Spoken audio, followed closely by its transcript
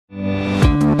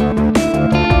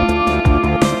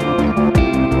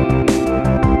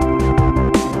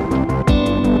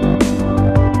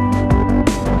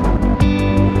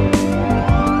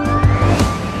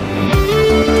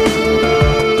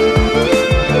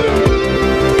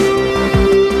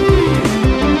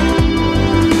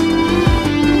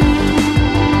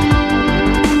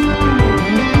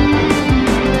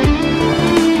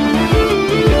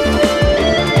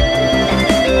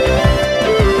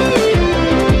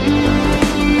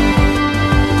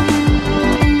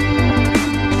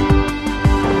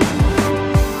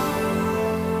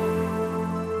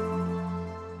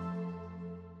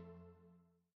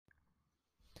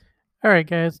All right,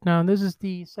 guys. Now this is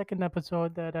the second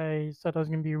episode that I said I was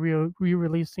going to be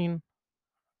re-releasing.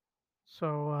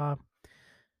 So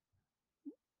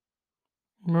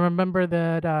remember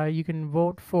that you can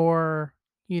vote for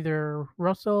either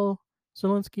Russell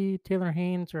Zelinsky, Taylor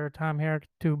Haynes, or Tom Herrick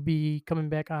to be coming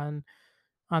back on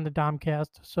the Domcast.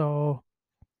 So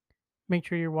make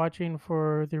sure you're watching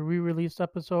for the re-released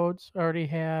episodes. I already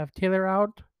have Taylor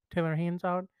Haynes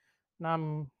out.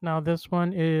 Now this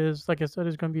one is, like I said,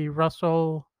 is going to be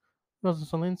Russell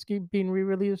Zelinsky being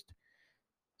re-released.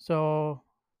 So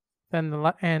then the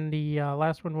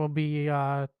last one will be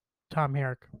Tom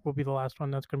Herrick will be the last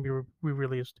one that's going to be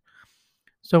re-released.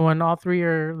 So when all three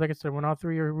are, like I said, when all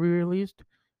three are re-released,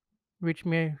 reach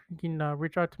me. You can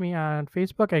reach out to me on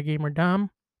Facebook at GamerDom,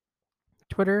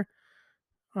 Twitter.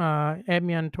 Add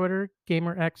me on Twitter,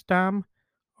 GamerXDom,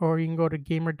 or you can go to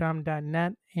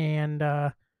gamerdom.net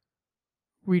and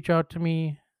reach out to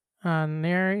me on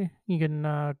there. You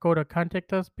can go to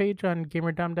contact us page on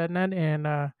gamerdom.net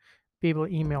and be able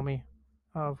to email me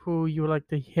of who you would like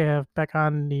to have back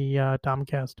on the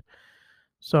Domcast.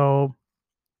 So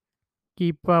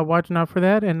keep watching out for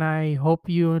that, and I hope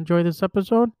you enjoy this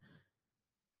episode.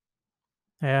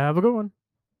 Have a good one.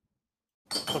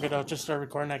 Look it, I'll just start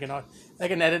recording. I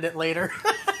can edit it later.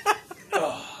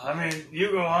 I mean,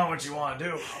 you go on what you want to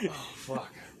do. Oh,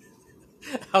 fuck.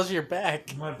 How's your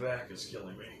back? My back is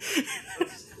killing me.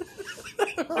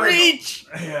 Reach!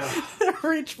 Yeah.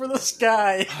 Reach for the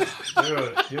sky.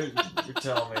 Dude, you're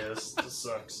telling me this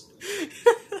sucks.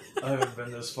 I haven't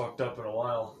been this fucked up in a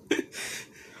while.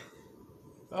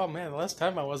 Oh man, the last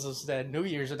time I was at New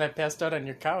Year's and I passed out on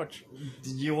your couch.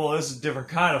 Well, this is a different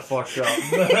kind of fucked up.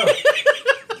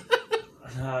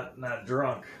 Not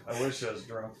drunk. I wish I was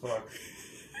drunk. Fuck.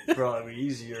 Probably be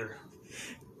easier.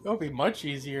 It'll be much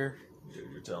easier. Dude,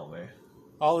 you're telling me.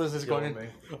 All this is going me.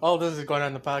 All this is going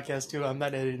on the podcast too. I'm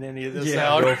not editing any of this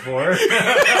Yeah, out. go for it.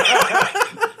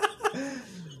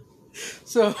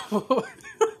 So,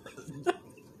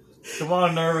 Come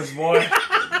on, nervous boy.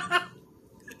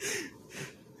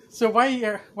 so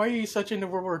why are you such into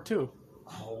World War II?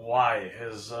 Why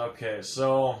is okay?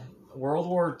 So World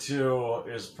War II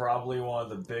is probably one of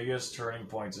the biggest turning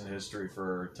points in history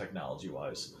for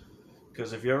technology-wise.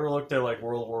 Because if you ever looked at like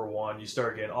World War One, you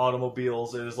start getting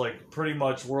automobiles. It is like pretty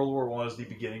much World War One is the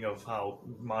beginning of how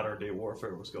modern day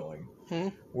warfare was going.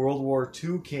 World War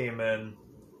II came in,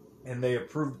 and they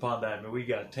improved upon that. I mean, we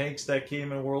got tanks that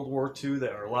came in World War II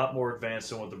that are a lot more advanced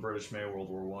than what the British made in World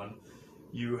War One.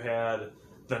 You had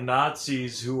the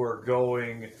Nazis who are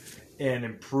going and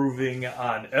improving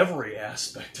on every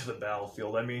aspect of the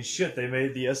battlefield. I mean, shit, they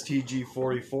made the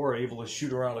STG-44 able to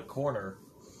shoot around a corner.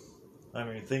 I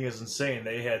mean, the thing is insane.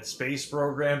 They had space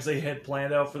programs they had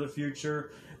planned out for the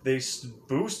future. They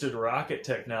boosted rocket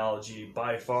technology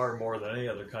by far more than any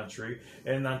other country.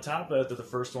 And on top of that, they're the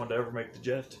first one to ever make the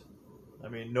jet. I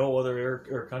mean, no other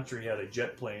air country had a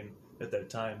jet plane at that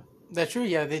time. That's true.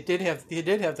 Yeah, they did have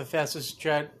the fastest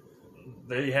jet.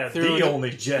 They had the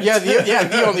only jet. Yeah,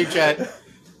 the only jet.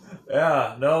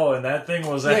 Yeah, no, and that thing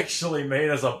was actually made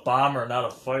as a bomber, not a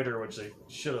fighter, which they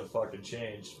should have fucking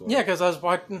changed. But. Yeah, because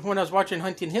when I was watching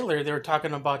Hunting Hitler, they were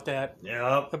talking about that.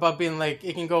 Yeah. About being like,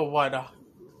 it can go, what,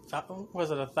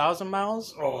 was it 1,000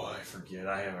 miles? Oh, I forget.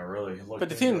 I haven't really looked. But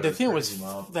the thing was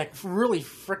like really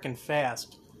freaking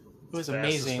fast. It was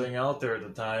amazing. Fastest thing out there at the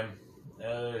time.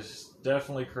 Yeah, it's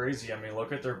definitely crazy. I mean,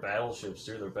 look at their battleships,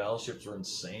 too. Their battleships were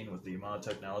insane with the amount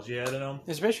of technology they had in them.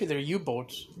 Especially their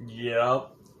U-boats.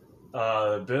 Yep.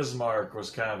 Bismarck was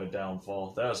kind of a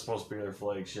downfall. That was supposed to be their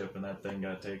flagship, and that thing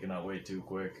got taken out way too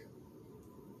quick.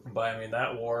 But, I mean,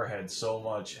 that war had so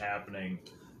much happening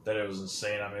that it was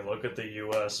insane. I mean, look at the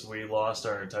U.S. We lost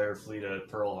our entire fleet at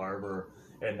Pearl Harbor,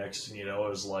 and next thing you know, it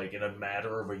was like in a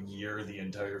matter of a year, the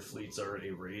entire fleet's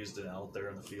already raised and out there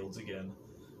in the fields again.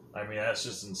 I mean, that's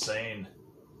just insane.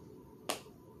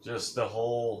 Just the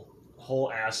whole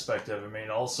aspect of it. I mean,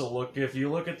 also if you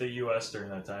look at the U.S. during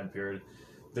that time period,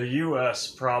 the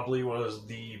U.S. probably was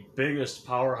the biggest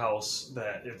powerhouse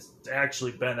that it's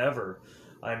actually been ever.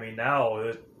 I mean,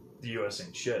 now the U.S.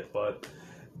 ain't shit, but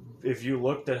if you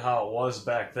looked at how it was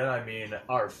back then, I mean,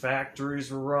 our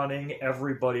factories were running,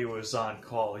 everybody was on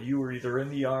call. You were either in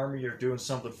the army or doing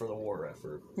something for the war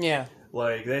effort. Yeah.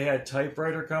 Like, they had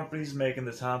typewriter companies making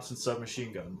the Thompson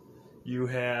submachine gun. You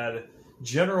had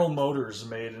General Motors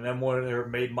made an M1, or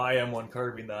made my M1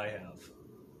 carbine that I have.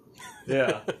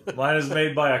 Yeah, mine is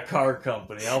made by a car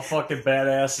company. How fucking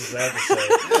badass is that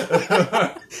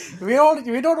to say?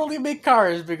 we don't only make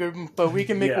cars, but we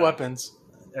can make weapons.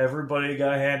 Everybody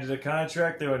got handed a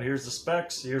contract. They went, here's the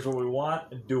specs, here's what we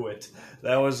want, and do it.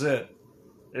 That was it.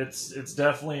 It's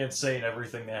definitely insane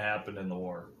everything that happened in the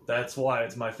war. That's why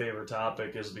it's my favorite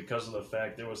topic, is because of the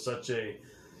fact there was such a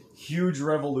huge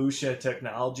revolution of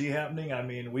technology happening. I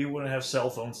mean, we wouldn't have cell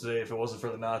phones today if it wasn't for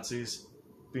the Nazis.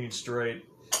 Being straight.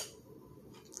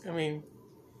 I mean,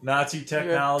 Nazi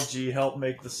technology helped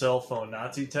make the cell phone.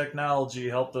 Nazi technology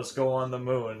helped us go on the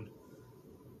moon.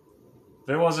 If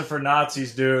it wasn't for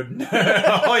Nazis, dude,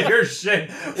 all your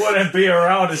shit wouldn't be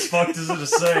around, as fucked as it to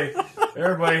say.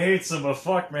 Everybody hates them, but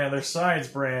fuck, man, their science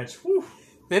branch. Whew.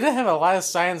 They did have a lot of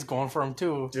science going for them,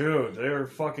 too. Dude, they were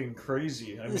fucking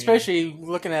crazy. I mean, especially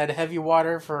looking at heavy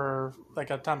water for, like,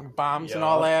 atomic bombs and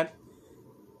all that.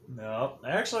 No.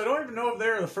 Actually, I don't even know if they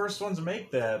were the first ones to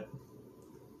make that.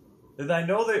 Did I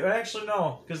know they... Actually,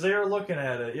 no, because they were looking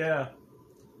at it, yeah.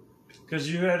 Because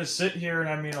you had to sit here, and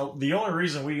I mean, the only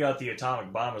reason we got the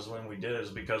atomic bomb is when we did is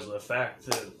because of the fact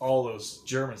that all those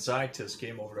German scientists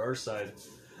came over to our side.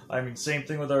 I mean, same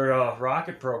thing with our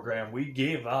rocket program. We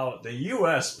gave out... The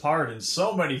U.S. pardoned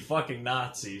so many fucking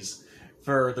Nazis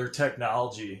for their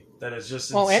technology that is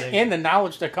just insane. And the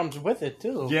knowledge that comes with it,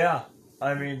 too. Yeah.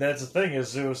 I mean, that's the thing,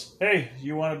 is it was, hey,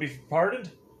 you want to be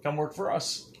pardoned? Come work for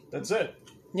us. That's it.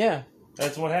 Yeah.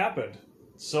 That's what happened.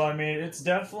 So, I mean, it's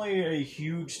definitely a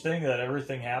huge thing that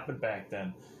everything happened back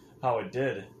then, how it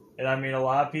did. And, I mean, a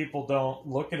lot of people don't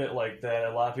look at it like that.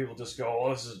 A lot of people just go, oh,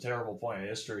 this is a terrible point in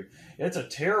history. It's a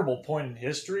terrible point in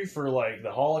history for, like,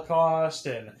 the Holocaust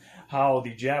and how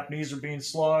the Japanese are being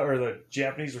slaughtered, or the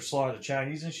Japanese are slaughtering the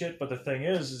Chinese and shit. But the thing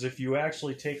is if you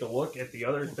actually take a look at the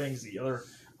other things, the other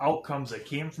outcomes that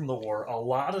came from the war, a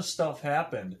lot of stuff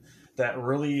happened that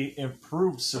really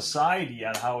improved society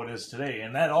on how it is today,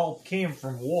 and that all came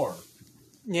from war.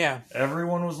 Yeah.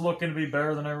 Everyone was looking to be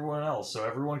better than everyone else, so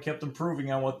everyone kept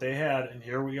improving on what they had, and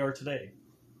here we are today.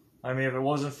 I mean, if it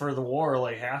wasn't for the war,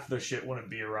 like, half the shit wouldn't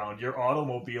be around. Your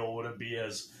automobile wouldn't be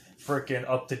as freaking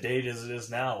up to date as it is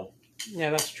now.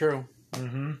 Yeah, that's true.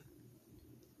 Mm-hmm.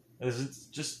 It's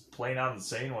just plain out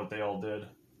insane what they all did.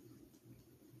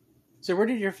 So where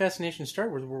did your fascination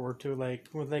start with World War II? Like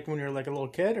when you were like a little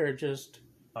kid, or just?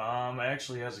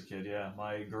 Actually, as a kid, yeah.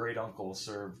 My great uncle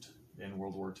served in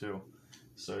World War II,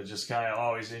 so it just kind of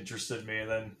always interested me. And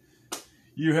then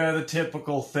you had the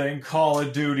typical thing, Call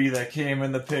of Duty, that came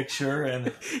in the picture,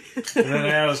 and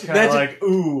then I was kind of like,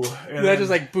 ooh. And that just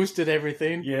like boosted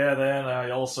everything. Yeah, then I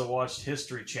also watched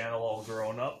History Channel all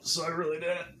growing up, so I really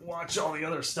didn't watch all the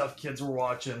other stuff kids were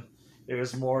watching. It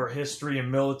was more history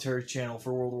and military channel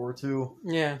for World War II.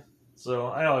 Yeah. So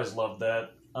I always loved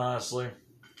that, honestly.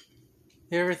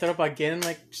 You ever thought about getting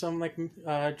like some like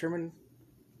German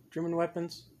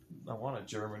weapons? I want a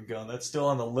German gun. That's still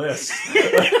on the list.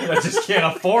 I just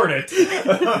can't afford it.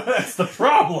 That's the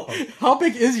problem. How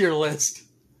big is your list?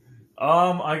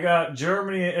 I got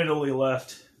Germany and Italy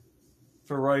left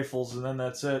for rifles, and then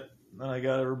that's it. Then I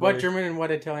got everybody. What German and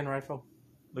what Italian rifle?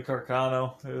 The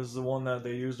Carcano is the one that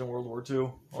they used in World War II.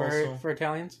 For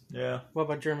Italians? Yeah. What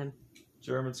about German?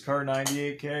 German's Car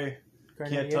 98K.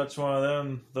 Can't touch one of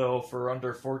them though for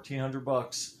under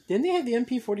 $1,400. Didn't they have the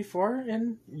MP44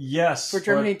 in? Yes, for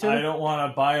Germany too. I don't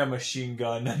want to buy a machine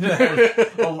gun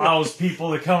that allows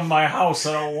people to come to my house.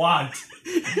 I don't want.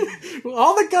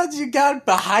 All the guns you got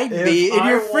behind me in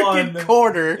your freaking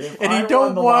corner, and you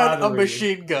don't want a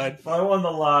machine gun. If I won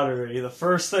the lottery, the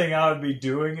first thing I would be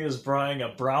doing is buying a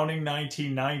Browning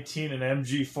 1919 and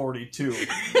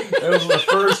MG42. Those are the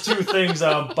first two things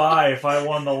I would buy if I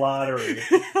won the lottery.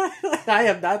 I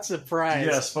am not surprised.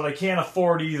 Yes, but I can't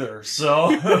afford either,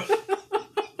 so...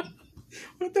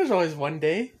 But there's always one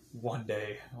day. One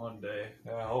day.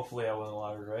 Hopefully I win the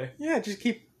lottery, right? Yeah, just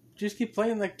keep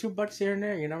playing like $2 here and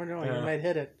there. You never know. Yeah. You might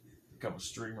hit it. Become a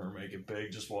streamer and make it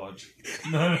big. Just watch.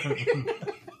 Come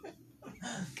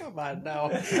on now.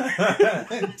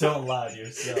 Don't lie to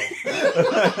yourself.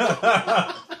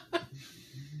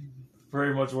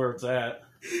 Pretty much where it's at.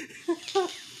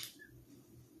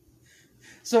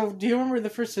 So, do you remember the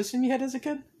first system you had as a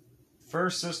kid?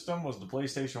 First system was the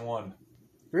PlayStation 1.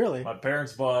 Really? My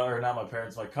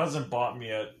cousin bought me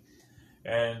it.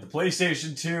 And the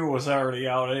PlayStation 2 was already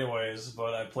out anyways,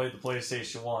 but I played the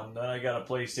PlayStation 1. Then I got a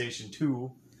PlayStation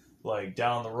 2, like,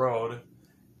 down the road.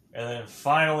 And then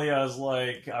finally I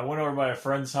went over to my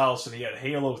friend's house and he had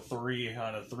Halo 3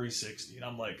 on a 360. And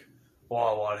I'm like, oh,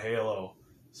 I want Halo.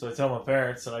 So I tell my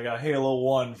parents that I got Halo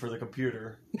 1 for the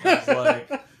computer. I was like,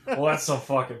 well, that's some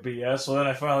fucking BS. So then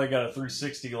I finally got a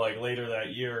 360, like, later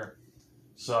that year.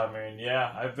 So, I mean,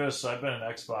 yeah, I've been an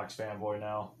Xbox fanboy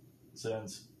now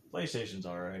since. PlayStation's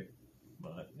alright,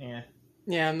 but, yeah.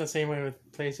 Yeah, I'm the same way with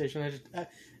PlayStation.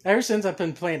 Ever since I've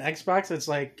been playing Xbox, it's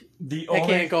like The I only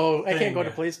can't go to thing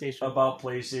PlayStation. about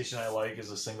PlayStation I like is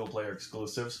the single player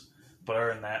exclusives. But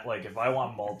other than that, like if I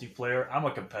want multiplayer, I'm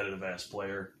a competitive ass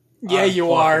player. Yeah, I'm you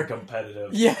fucking are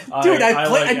competitive. Yeah, dude, I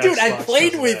like Xbox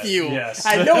played because of with that. you. Yes.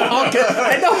 I know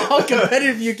how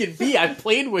competitive you can be. I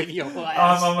played with you.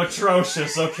 I'm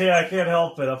atrocious. Okay, I can't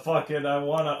help it. I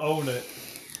want to own it.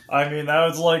 I mean, that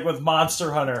was like with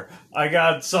Monster Hunter. I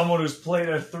got someone who's played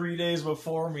it 3 days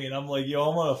before me, and I'm like, yo,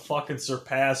 I'm gonna fucking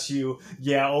surpass you.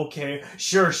 Yeah, okay.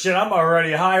 Sure, shit, I'm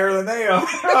already higher than they are.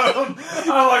 I'm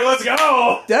like, let's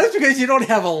go! That's because you don't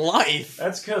have a life.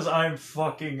 That's because I'm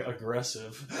fucking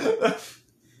aggressive.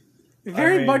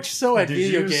 Very much so at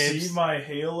video games. Did you see my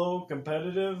Halo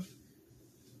competitive?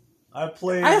 I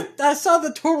played... I saw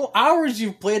the total hours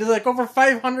you've played. It's like over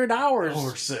 500 hours.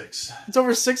 Over 6. It's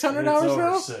over 600 hours over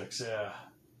now? 6, yeah.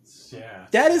 Yeah.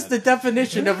 That is the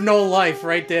definition of no life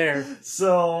right there.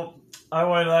 So, I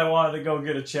wanted to go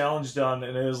get a challenge done,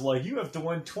 and it was like, you have to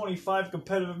win 25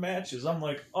 competitive matches. I'm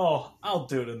like, oh, I'll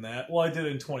do it in that. Well, I did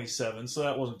it in 27, so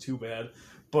that wasn't too bad.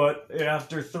 But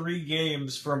after 3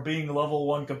 games, from being level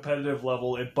 1 competitive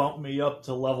level, it bumped me up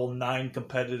to level 9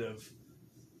 competitive.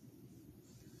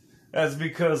 That's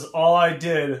because all I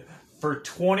did for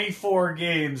 24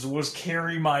 games was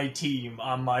carry my team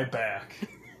on my back.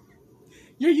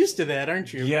 You're used to that,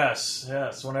 aren't you? Yes.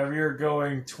 Whenever you're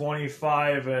going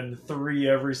 25-3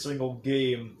 every single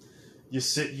game, you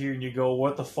sit here and you go,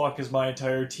 what the fuck is my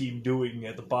entire team doing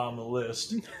at the bottom of the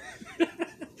list?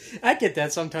 I get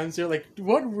that sometimes. They're like,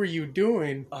 what were you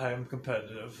doing? I am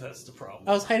competitive. That's the problem.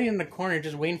 I was hiding in the corner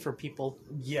just waiting for people.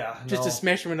 Yeah. Just to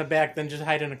smash them in the back, then just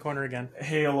hide in a corner again.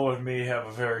 Halo and me have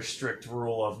a very strict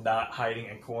rule of not hiding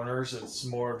in corners. It's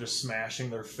more of just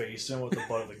smashing their face in with the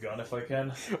butt of the gun if I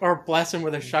can. Or blast them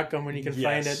with a shotgun when you can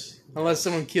find it. Unless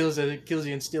someone kills you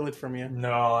and steal it from you.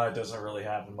 No, that doesn't really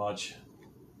happen much.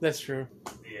 That's true.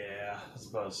 Yeah, I was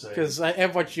about to say. Because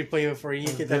I've watched you play before. You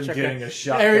get that shotgun. Getting a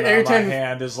shotgun every time my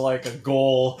hand is like a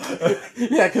goal.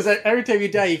 Yeah, because every time you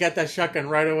die, you got that shotgun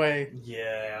right away.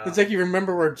 Yeah. It's like you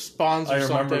remember where it spawns or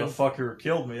something. I remember the fucker who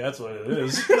killed me. That's what it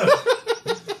is.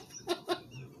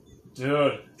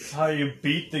 Dude, it's how you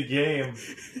beat the game.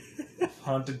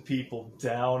 Hunted people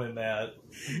down in that.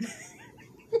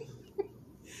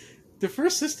 The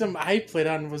first system I played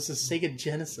on was the Sega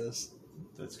Genesis.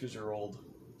 That's because you're old.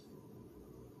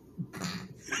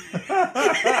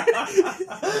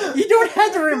 You don't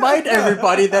have to remind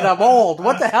everybody that I'm old.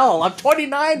 What the hell? I'm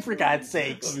 29, for God's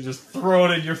sakes. Let me just throw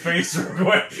it in your face real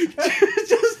quick.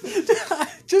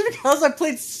 just because I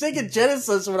played Sega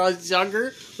Genesis when I was younger,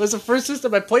 it was the first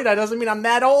system I played on, doesn't mean I'm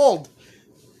that old.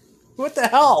 What the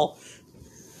hell?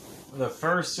 The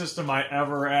first system I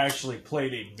ever actually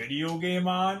played a video game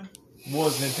on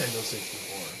was Nintendo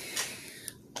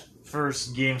 64.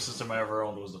 First game system I ever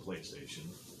owned was the PlayStation.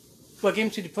 What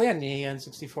games did you play on the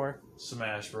N64?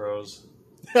 Smash Bros.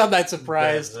 I'm not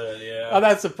surprised. That's it, yeah. I'm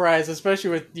not surprised,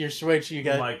 especially with your Switch. You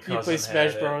play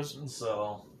Smash Bros.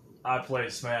 So I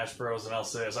played Smash Bros. And I'll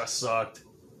say this, I sucked.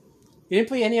 You didn't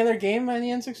play any other game on the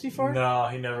N64? No,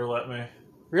 he never let me.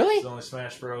 Really? It's only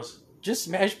Smash Bros. Just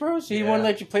Smash Bros? He wouldn't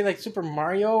let you play like Super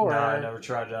Mario? Or... No, I never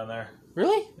tried it on there.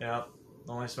 Really? Yeah,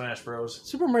 only Smash Bros.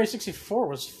 Super Mario 64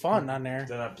 was fun on there.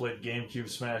 Then I played GameCube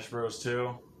Smash Bros.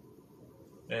 too.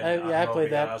 And I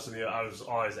played that. Honest with you, I was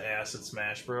always ass at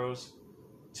Smash Bros.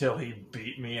 Till he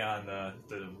beat me on the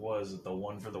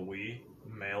one for the Wii?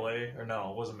 Melee? Or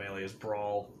no, it wasn't Melee, it was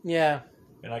Brawl. Yeah.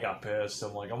 And I got pissed.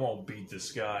 I'm like, I'm gonna beat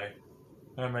this guy.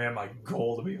 And I made my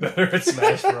goal to be better at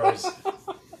Smash Bros.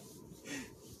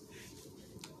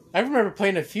 I remember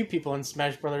playing a few people in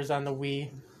Smash Brothers on the Wii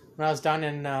when I was down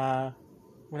in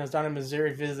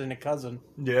Missouri visiting a cousin.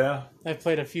 Yeah. I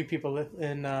played a few people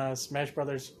in Smash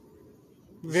Brothers.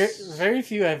 Very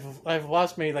few. I've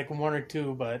lost maybe like 1 or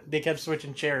 2, but they kept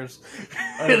switching chairs,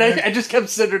 and I just kept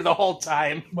sitting there the whole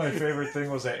time. My favorite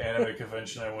thing was that anime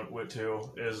convention I went with too.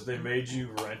 Is they made you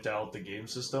rent out the game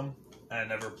system. I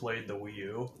never played the Wii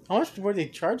U. How much were they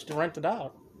charged to rent it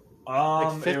out? Like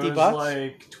 $50? It was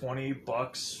like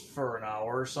 $20 for an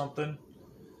hour or something.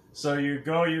 So you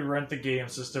rent the game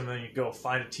system, and then you go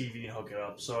find a TV and hook it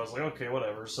up. So I was like, okay,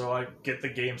 whatever. So I get the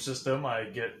game system, I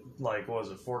get,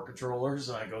 4 controllers,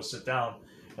 and I go sit down,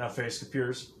 and I face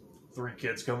computers. 3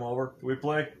 kids come over. Can we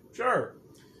play? Sure.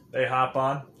 They hop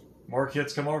on. More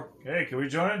kids come over. Hey, can we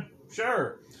join?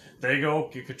 Sure. They go,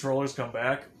 get controllers, come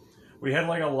back. We had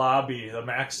a lobby, the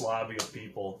max lobby of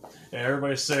people, and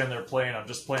everybody's sitting there playing. I'm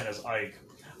just playing as Ike.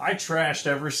 I trashed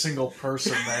every single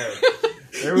person there.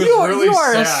 It was really you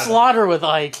are sad. a slaughter with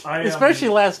Ike, I am. especially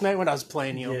last night when I was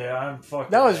playing you. Yeah, I'm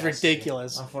fucking. That was nasty.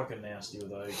 ridiculous. I'm fucking nasty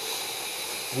with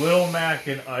Ike. Lil Mac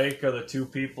and Ike are the two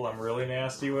people I'm really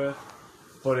nasty with.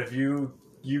 But if you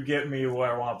get me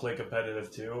where I want to play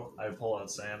competitive too, I pull out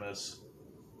Samus.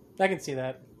 I can see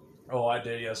that. Oh, I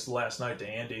did last night to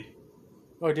Andy.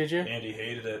 Oh, did you? Andy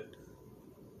hated it.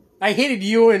 I hated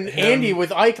you and Andy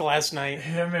with Ike last night.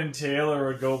 Him and Taylor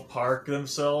would go park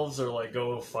themselves or like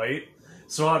go fight.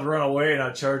 So I'd run away and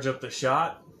I'd charge up the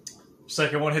shot.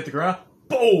 Second one hit the ground.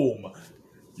 Boom!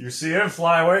 You see him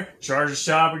fly away, charge the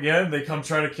shot again. They come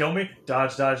try to kill me.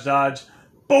 Dodge, dodge, dodge.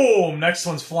 Boom! Next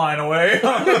one's flying away.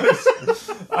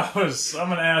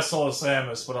 I'm an asshole of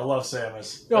Samus, but I love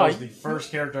Samus. That was the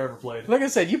first character I ever played. Like I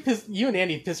said, you and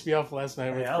Andy pissed me off last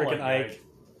night with freaking like Ike.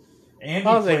 Andy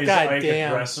I was like, plays God Ike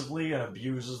damn. aggressively and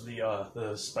abuses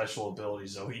the special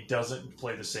abilities, though. He doesn't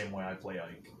play the same way I play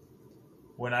Ike.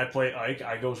 When I play Ike,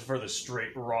 I go for the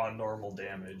straight, raw, normal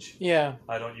damage. Yeah.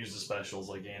 I don't use the specials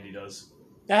like Andy does.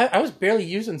 I was barely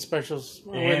using specials.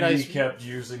 Andy kept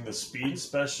using the speed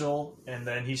special, and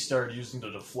then he started using the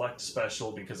deflect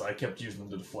special because I kept using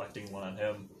the deflecting one on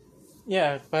him.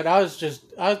 Yeah, but I was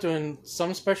doing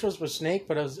some specials with Snake,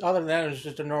 but other than that, it was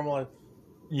just a normal...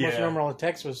 Most normal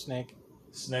attacks with Snake.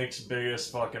 Snake's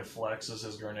biggest fucking flex is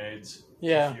his grenades.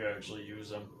 Yeah. If you actually use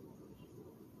them.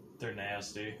 They're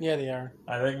nasty. Yeah, they are.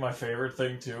 I think my favorite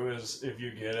thing, too, is if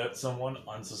you get at someone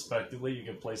unsuspectedly, you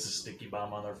can place a sticky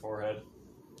bomb on their forehead.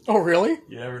 Oh, really?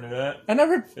 You never knew that? I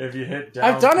never... If you hit down...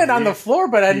 I've done it on the floor,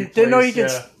 but I didn't know you could...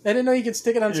 Yeah. I didn't know you could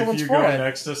stick it on someone's If you forehead. go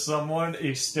next to someone,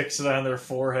 he sticks it on their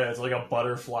forehead. It's like a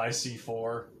butterfly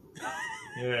C4.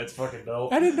 Yeah, it's fucking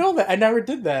dope. I didn't know that. I never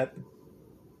did that.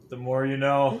 The more you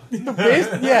know.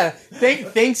 Yeah.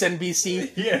 Thanks,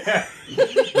 NBC. Yeah.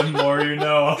 The more you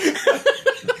know.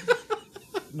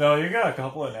 No, you got a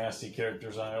couple of nasty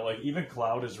characters on there. Like, even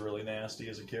Cloud is really nasty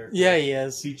as a character. Yeah, he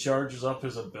is. He charges up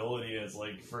his ability as,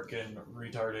 like, freaking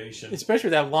retardation.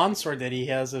 Especially that lawn sword that he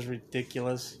has is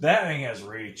ridiculous. That thing has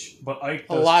reach, but Ike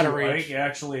does a lot too. of reach. Ike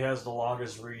actually has the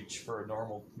longest reach for a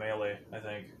normal melee, I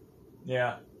think.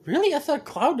 Yeah. Really? I thought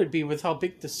Cloud would be with how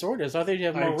big the sword is. I thought he'd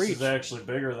have more Ike's reach. is actually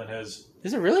bigger than his.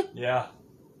 Is it really? Yeah.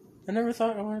 I never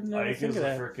thought... I would never Ike think is of a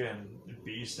that. freaking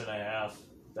beast and a half.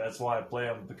 That's why I play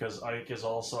him, because Ike is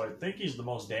also... I think he's the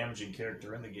most damaging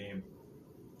character in the game.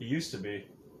 He used to be.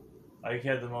 Ike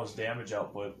had the most damage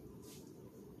output.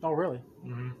 Oh, really?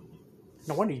 Mm-hmm.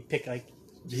 No wonder you pick Ike.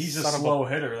 He's a slow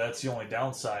hitter. That's the only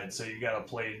downside. So you got to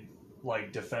play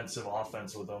like defensive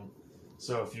offense with him.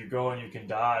 So if you go and you can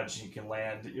dodge, you can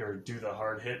land or do the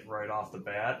hard hit right off the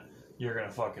bat, you're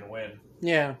gonna fucking win.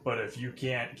 Yeah. But if you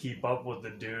can't keep up with the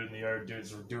dude and the other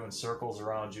dudes are doing circles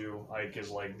around you, Ike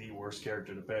is like the worst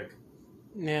character to pick.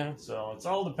 Yeah. So it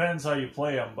all depends how you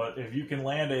play him. But if you can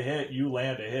land a hit, you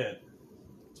land a hit.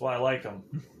 That's why I like him.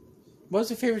 What was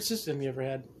your favorite system you ever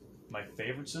had? My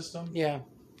favorite system? Yeah.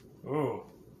 Ooh.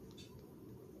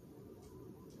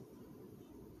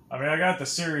 I mean, I got the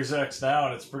Series X now,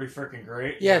 and it's pretty freaking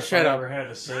great. Yeah, if shut I up. ever had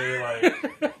to say, like,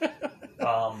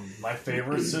 my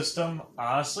favorite system,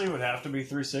 honestly, would have to be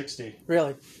 360.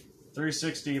 Really?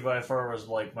 360 by far was,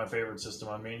 like, my favorite system.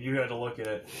 I mean, you had to look at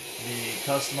it. The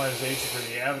customization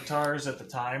for the avatars at the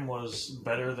time was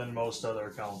better than most other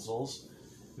consoles.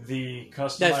 The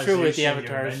customization That's true with the of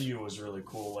your avatars. menu was really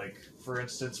cool. Like, for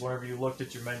instance, whenever you looked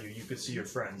at your menu, you could see your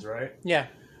friends, right? Yeah.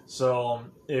 So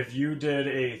if you did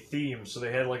a theme, so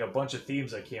they had like a bunch of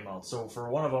themes that came out. So for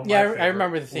one of them, Yeah, my I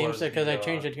remember the favorite themes was because I the,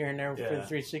 changed it here and there for the yeah.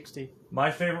 360.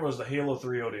 My favorite was the Halo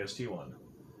 3 ODST one,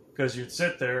 because you'd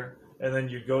sit there and then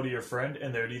you'd go to your friend,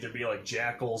 and there'd either be like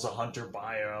jackals, a hunter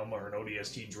biome, or an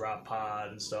ODST drop pod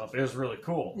and stuff. It was really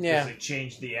cool. Yeah. Because they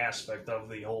changed the aspect of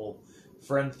the whole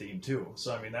friend theme too.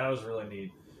 So I mean, that was really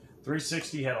neat.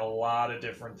 360 had a lot of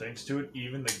different things to it.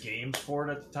 Even the games for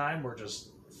it at the time were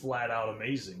just flat out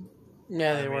amazing.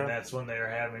 Yeah, I they mean, were. that's when they were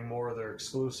having more of their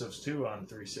exclusives too on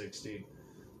 360.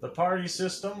 The party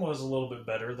system was a little bit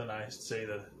better than I say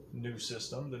the new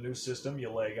system. The new system,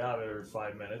 you leg out every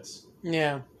 5 minutes.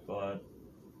 Yeah. But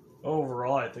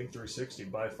overall, I think 360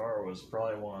 by far was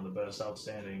probably one of the best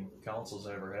outstanding consoles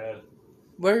I ever had.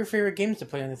 What are your favorite games to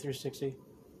play on the 360?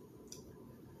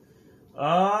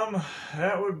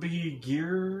 That would be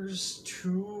Gears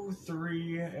 2,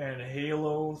 3, and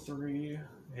Halo 3.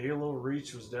 Halo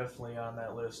Reach was definitely on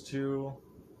that list too.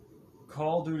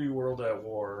 Call of Duty World at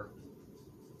War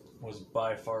was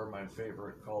by far my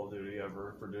favorite Call of Duty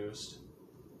ever produced.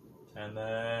 And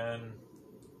then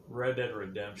Red Dead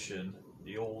Redemption,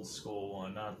 the old school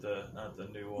one, not the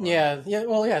new one. Yeah,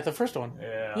 well, yeah, the first one.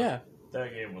 Yeah. Yeah.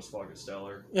 That game was fucking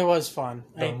stellar. It was fun.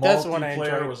 The That's the one I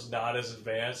multiplayer enjoyed. was not as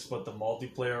advanced, but the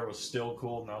multiplayer was still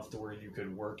cool enough to where you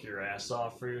could work your ass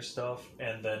off for your stuff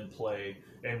and then play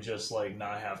and just like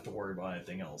not have to worry about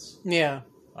anything else. Yeah.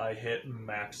 I hit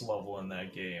max level in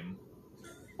that game.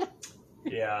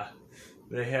 Yeah.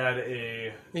 They had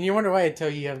And you wonder why I tell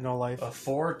you have no life. a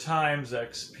 4 times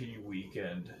XP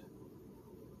weekend.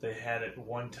 They had it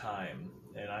one time,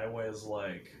 and I was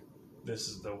like, this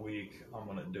is the week, I'm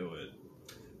gonna do it.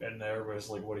 And everybody's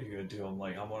like, what are you gonna do? I'm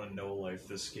like, I'm gonna no life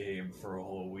this game for a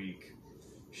whole week.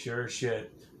 Sure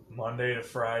shit, Monday to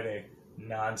Friday,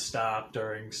 non-stop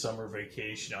during summer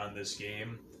vacation on this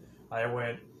game. I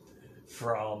went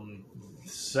from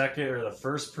the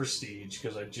first prestige,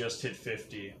 because I just hit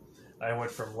 50. I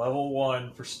went from level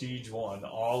 1, prestige 1,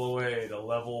 all the way to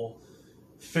level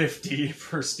 50,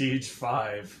 prestige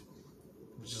 5,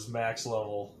 which is max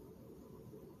level.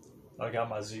 I got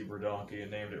my zebra donkey and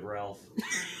named it Ralph.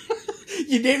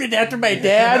 You named it after my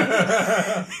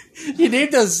dad? You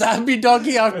named the zombie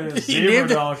donkey after... Zebra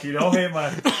donkey, don't hate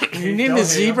my... You named the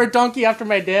zebra donkey after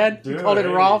my dad? Dude, You called it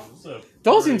Ralph?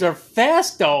 Those things are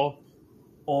fast, though.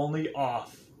 Only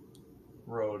off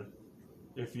road.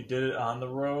 If you did it on the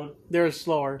road, They were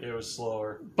slower. it was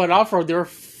slower. But off-road, they were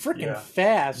freaking Yeah.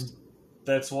 fast.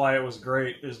 That's why it was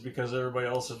great, is because everybody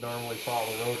else would normally follow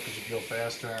the road because you go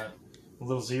faster on it. The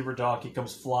little zebra donkey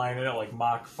comes flying in at like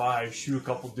Mach 5, shoot a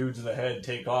couple dudes in the head,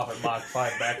 take off at Mach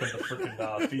 5 back in the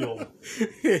freaking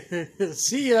field.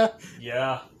 See ya.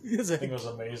 Yeah, I think it was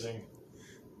amazing.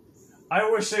 I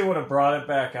wish they would have brought it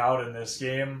back out in this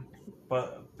game,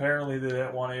 but apparently they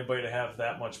didn't want anybody to have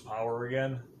that much power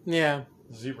again. Yeah,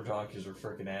 The zebra donkeys were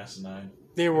freaking asinine.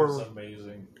 they It were. was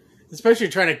amazing. Especially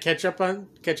trying to catch up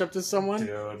to someone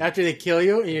Dude. after they kill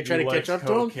you, and you're trying You to catch like up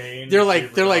to them. cocaine, They're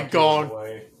zebra like donkeys gone.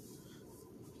 away.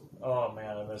 Oh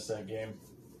man, I missed that game.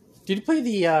 Did you play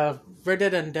the Red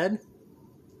Dead Undead?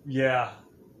 Yeah,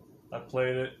 I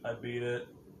played it. I beat it.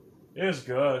 It was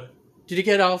good. Did you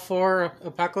get all 4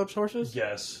 Apocalypse horses?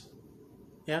 Yes.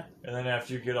 Yeah. And then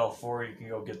after you get all 4, you can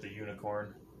go get the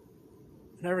unicorn.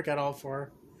 I never got all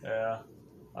 4. Yeah.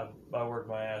 I worked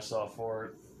my ass off for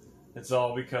it. It's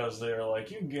all because they're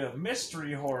like, you can get a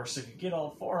mystery horse if you get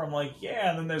all 4. I'm like, yeah,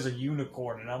 and then there's a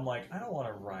unicorn, and I'm like, I don't want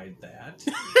to ride that.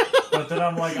 But then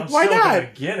I'm like, I'm Why still not?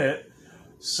 gonna get it.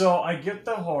 So I get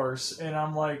the horse, and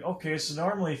I'm like, okay, so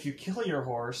normally if you kill your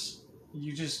horse,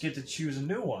 you just get to choose a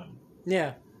new one.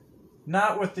 Yeah.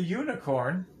 Not with the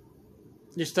unicorn.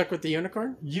 You're stuck with the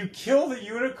unicorn? You kill the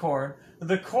unicorn,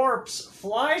 the corpse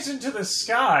flies into the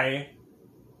sky,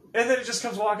 and then it just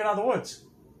comes walking out of the woods.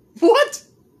 What?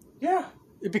 Yeah.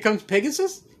 It becomes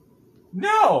Pegasus?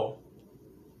 No!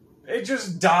 It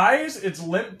just dies, its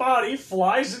limp body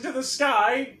flies into the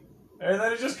sky, and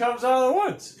then it just comes out of the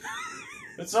woods.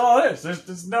 That's all it is.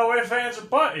 There's no ifs, ands, or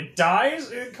buts. It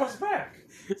dies, and it comes back.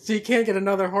 So you can't get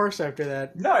another horse after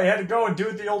that. No, you had to go and do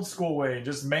it the old school way and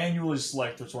just manually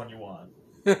select which one you want.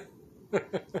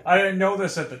 I didn't know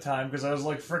this at the time because I was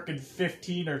like freaking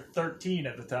 15 or 13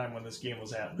 at the time when this game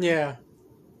was happening. Yeah.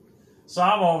 So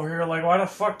I'm over here like, why the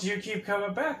fuck do you keep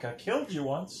coming back? I killed you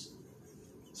once.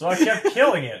 So I kept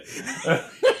killing it.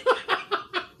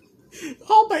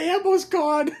 All my ammo's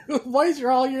gone. Why is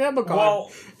all your ammo gone?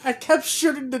 Well, I kept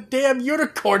shooting the damn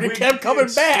unicorn. It we kept coming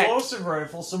back. explosive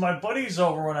rifle. So my buddy's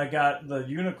over when I got the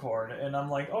unicorn, and I'm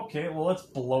like, okay, well let's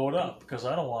blow it up because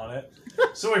I don't want it.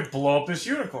 So we blow up this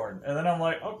unicorn, and then I'm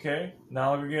like, okay,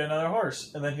 now we get another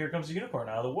horse, and then here comes the unicorn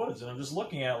out of the woods, and I'm just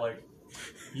looking at it like,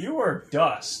 you are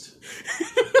dust.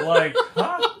 Like,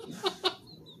 huh?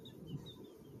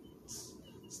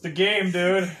 It's the game,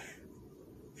 dude.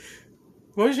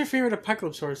 What was your favorite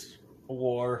Apocalypse horse?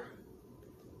 War.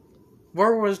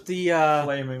 Where was the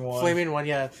Flaming one. flaming one?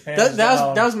 Yeah, Hands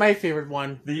that down. was my favorite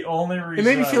one. The only reason It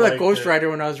made me I feel like liked Ghost it- Rider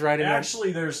when I was riding it.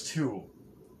 Actually, there's 2.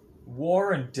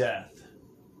 War and Death.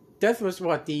 Death was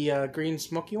what, the green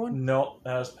smoky one? No,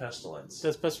 that was Pestilence.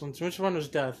 That's best one. So which one was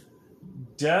Death?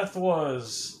 Death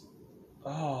was...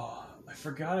 Oh, I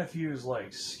forgot if he was,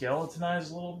 like,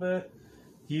 skeletonized a little bit.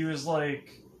 He was,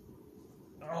 like...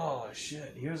 Oh,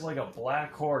 shit. He was, like, a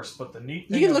black horse, but the neat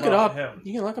thing You can look it about up. him...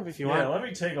 You can look up if you Yeah, want. let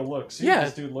me take a look. See Yeah, what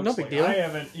this dude looks no big like. deal. I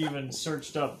haven't even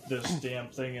searched up this damn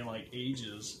thing in, like,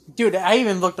 ages. Dude, I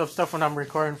even looked up stuff when I'm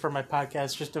recording for my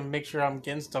podcast just to make sure I'm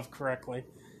getting stuff correctly.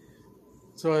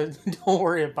 So don't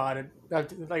worry about it.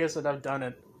 Like I said, I've done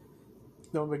it.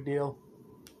 No big deal.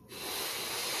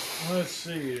 Let's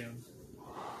see.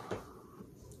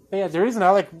 But yeah, the reason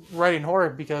I like writing horror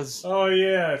because Oh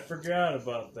yeah, I forgot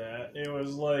about that. It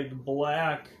was like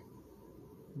black,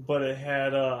 but it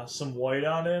had some white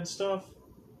on it and stuff.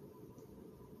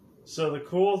 So the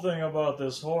cool thing about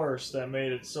this horse that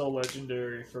made it so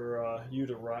legendary for you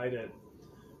to ride it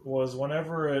was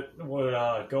whenever it would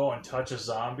go and touch a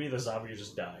zombie, the zombie would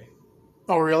just die.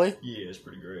 Oh, really? Yeah, it's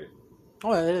pretty great.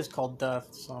 Oh, it is called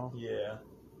Death, so... Yeah.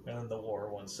 And then the war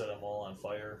one set them all on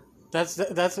fire. That's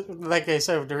like I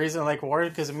said, the reason I like War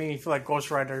because it made me feel like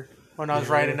Ghost Rider when I was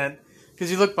riding it.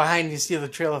 Because you look behind and you see the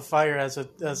trail of fire as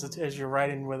you're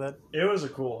riding with it. It was a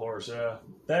cool horse, yeah.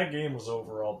 That game was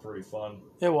overall pretty fun.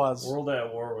 It was. World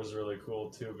at War was really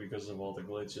cool, too, because of all the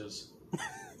glitches.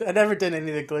 I never did any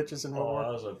of the glitches in World War.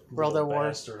 I was a World at War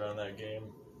bastard on that game.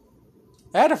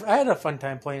 I had a fun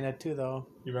time playing it, too, though.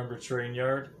 You remember Train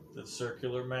Yard? The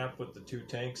circular map with the 2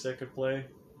 tanks that could play?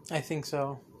 I think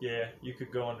so. Yeah, you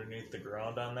could go underneath the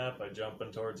ground on that by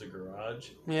jumping towards a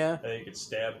garage. Yeah. And you could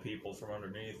stab people from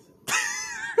underneath.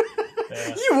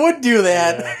 Yeah. You would do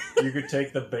that. Yeah. You could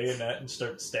take the bayonet and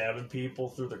start stabbing people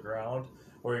through the ground.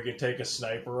 Or you could take a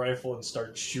sniper rifle and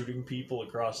start shooting people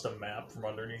across the map from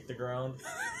underneath the ground.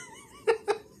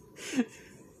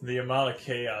 The amount of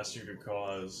chaos you could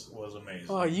cause was amazing.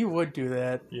 Oh, you would do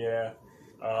that. Yeah.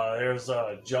 There's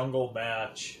a jungle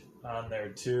match on there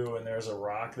too, and there's a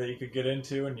rock that you could get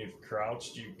into, and if you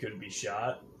crouched, you could be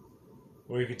shot.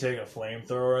 Or you could take a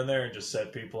flamethrower in there and just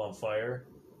set people on fire.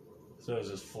 So it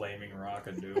was this flaming rock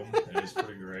of doom, and it's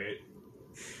pretty great.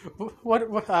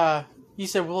 What you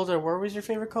said World at War was your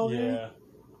favorite Call of Duty? Yeah.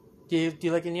 Do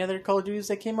you like any other Call of Duties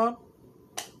that came out?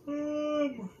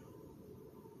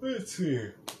 Let's see.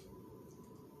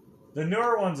 The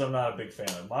newer ones I'm not a big fan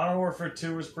of. Modern Warfare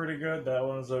 2 was pretty good. That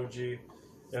one's OG.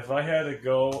 If I had to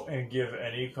go and give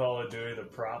any Call of Duty the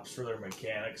props for their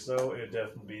mechanics, though, it'd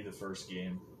definitely be the first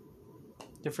game.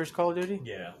 The first Call of Duty?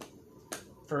 Yeah.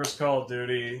 First Call of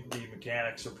Duty, the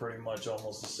mechanics are pretty much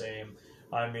almost the same.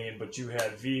 I mean, but you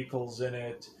had vehicles in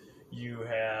it. You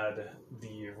had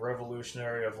the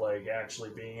revolutionary of, like,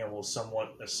 actually being able to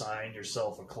somewhat assign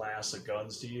yourself a class of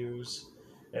guns to use.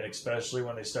 And especially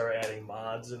when they start adding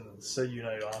mods and say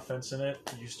United Offense in it,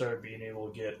 you start being able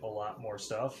to get a lot more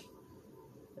stuff.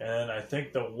 And I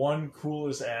think the one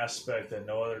coolest aspect that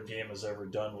no other game has ever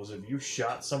done was if you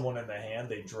shot someone in the hand,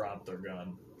 they dropped their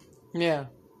gun. Yeah.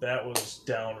 That was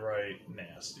downright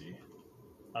nasty.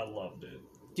 I loved it.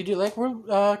 Did you like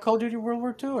Call of Duty World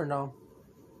War II or no?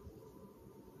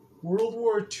 World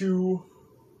War II.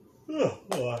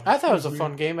 I thought it was a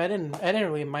fun game. I didn't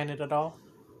really mind it at all.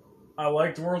 I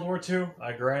liked World War II.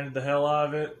 I grinded the hell out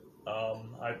of it.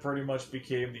 I pretty much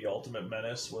became the ultimate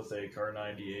menace with a Kar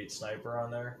 98 sniper on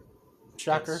there.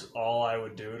 Shocker. That's all I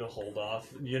would do to hold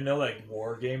off. You know, like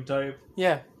war game type?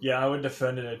 Yeah. Yeah, I would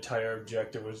defend an entire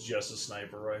objective with just a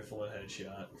sniper rifle and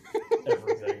headshot.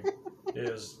 Everything. It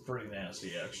is pretty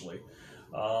nasty, actually.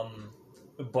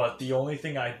 But the only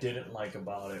thing I didn't like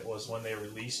about it was when they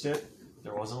released it,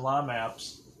 there wasn't a lot of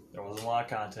maps, there wasn't a lot of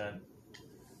content,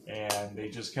 and they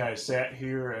just kind of sat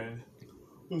here and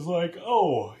was like,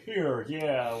 oh, here,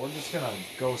 yeah, we're just going to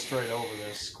go straight over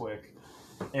this quick.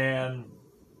 And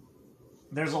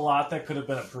there's a lot that could have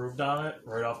been improved on it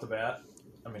right off the bat.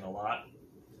 I mean, a lot.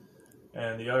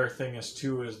 And the other thing is,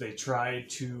 too, is they tried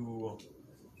to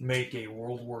make a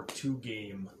World War II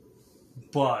game,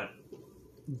 but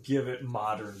give it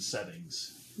modern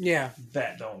settings. Yeah.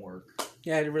 That don't work.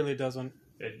 Yeah, it really doesn't.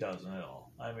 It doesn't at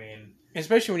all. I mean...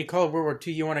 Especially when you call it World War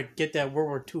II, you want to get that World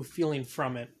War II feeling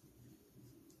from it.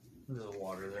 There's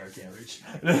water there I can't reach.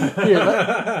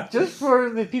 Here, just for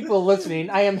the people listening,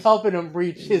 I am helping him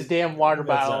reach his damn water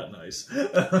bottle. That's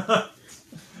not nice.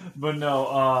 But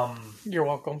no, You're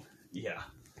welcome. yeah.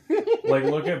 Like,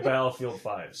 look at Battlefield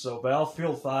 5. So,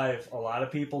 Battlefield 5, a lot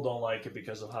of people don't like it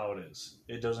because of how it is.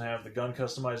 It doesn't have the gun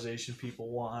customization people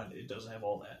want. It doesn't have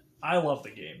all that. I love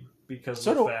the game because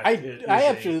of the fact I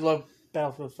absolutely love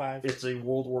Battlefield 5. It's a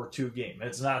World War II game.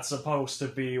 It's not supposed to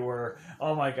be where,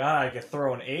 oh my god, I could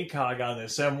throw an ACOG on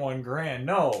this M1 Garand.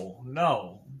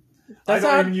 No. I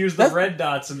don't even use the red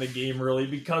dots in the game, really,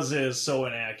 because it is so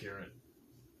inaccurate.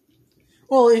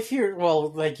 Well, if you're,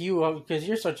 like you, because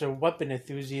you're such a weapon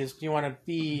enthusiast, you want to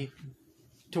be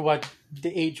to what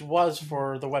the age was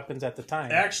for the weapons at the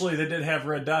time. Actually, they did have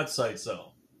red dot sights,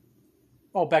 though.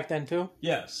 Oh, back then, too?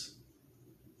 Yes.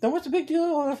 Then what's the big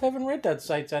deal of having red dot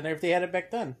sights on there if they had it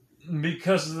back then?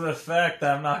 Because of the fact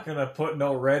that I'm not going to put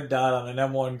no red dot on an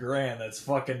M1 Garand. That's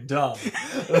fucking dumb.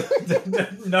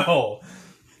 No.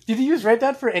 Did you use red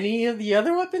dot for any of the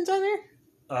other weapons on there?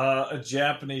 A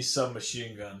Japanese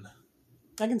submachine gun.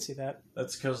 I can see that.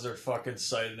 That's because their fucking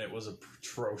sight in it was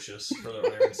atrocious for their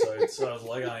iron sights. So I was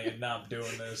like, I am not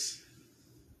doing this.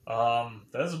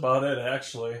 That's about it,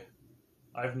 actually.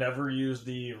 I've never used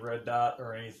the red dot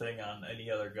or anything on any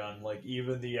other gun. Like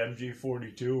even the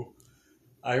MG42,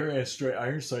 I ran straight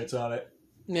iron sights on it.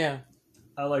 Yeah.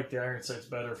 I like the iron sights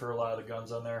better for a lot of the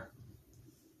guns on there.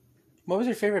 What was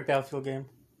your favorite Battlefield game?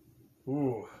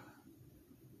 Ooh.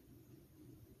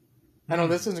 I know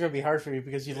this one's going to be hard for you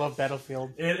because you love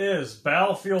Battlefield. It is.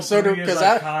 Battlefield 3 is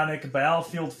iconic.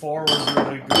 Battlefield 4 was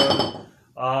really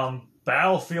good.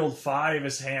 Battlefield 5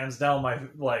 is hands down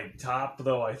my top,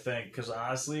 though, I think. Because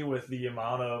honestly, with the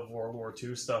amount of World War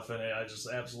II stuff in it, I just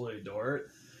absolutely adore it.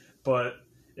 But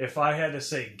if I had to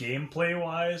say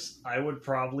gameplay-wise, I would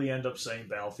probably end up saying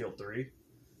Battlefield 3.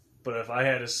 But if I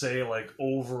had to say,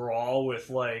 overall with,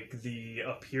 the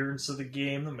appearance of the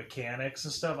game, the mechanics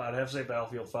and stuff, I'd have to say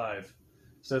Battlefield 5.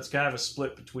 So it's kind of a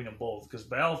split between them both. Because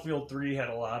Battlefield 3 had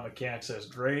a lot of mechanics that was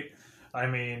great. I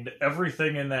mean,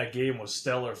 everything in that game was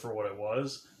stellar for what it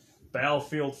was.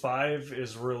 Battlefield 5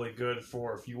 is really good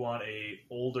for if you want a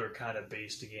older kind of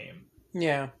based game.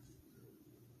 Yeah.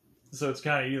 So it's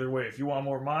kind of either way. If you want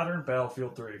more modern,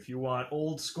 Battlefield 3. If you want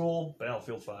old school,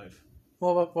 Battlefield 5.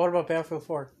 What about Battlefield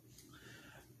 4?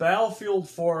 Battlefield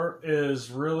 4 is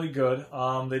really good.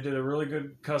 They did a really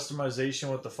good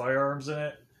customization with the firearms in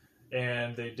it.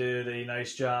 And they did a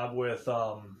nice job with,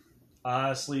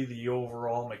 honestly, the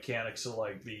overall mechanics of,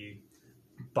 the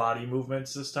body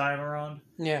movements this time around.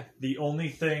 Yeah. The only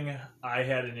thing I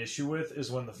had an issue with is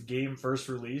when the game first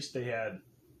released, they had,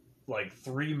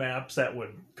 3 maps that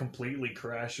would completely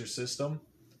crash your system.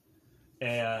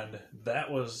 And that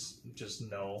was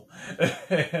just no.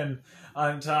 And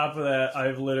on top of that,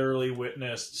 I've literally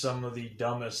witnessed some of the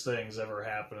dumbest things ever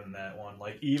happen in that one.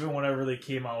 Even whenever they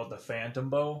came out with the Phantom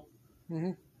Bow,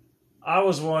 I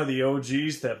was one of the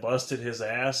OGs that busted his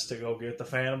ass to go get the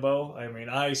Phantom Bow. I mean,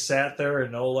 I sat there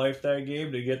and no-life that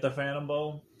game to get the Phantom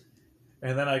Bow.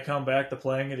 And then I come back to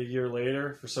playing it a year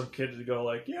later for some kid to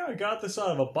go yeah, I got this out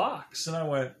of a box. And I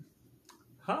went,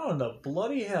 how in the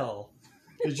bloody hell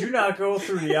did you not go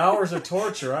through the hours of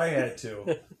torture I had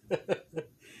to? I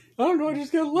don't know, I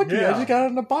just got lucky. Yeah. I just got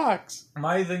it in a box.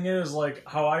 My thing is,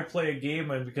 how I play a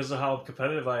game, and because of how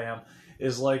competitive I am,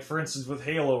 is for instance, with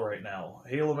Halo right now.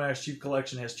 Halo Master Chief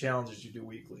Collection has challenges you do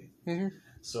weekly.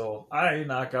 So I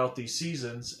knock out these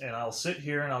seasons, and I'll sit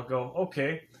here and I'll go,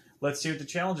 okay, let's see what the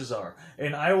challenges are.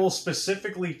 And I will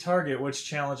specifically target which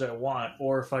challenge I want,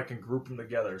 or if I can group them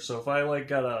together. So if I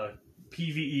got a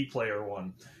PvE player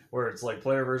one, where it's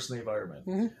player versus the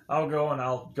environment, I'll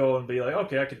go and be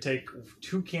okay, I could take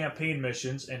 2 campaign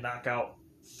missions and knock out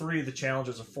 3 of the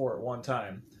challenges of 4 at one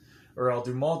time. Or I'll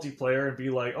do multiplayer and be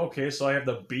okay, so I have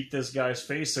to beat this guy's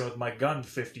face in with my gun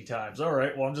 50 times. All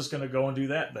right, well, I'm just going to go and do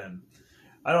that then.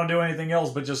 I don't do anything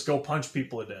else but just go punch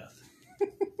people to death.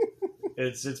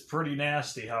 It's pretty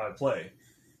nasty how I play.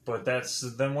 But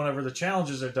then whenever the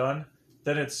challenges are done,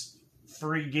 then it's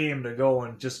free game to go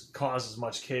and just cause as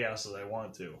much chaos as I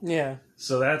want to. Yeah.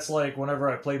 So that's whenever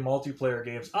I play multiplayer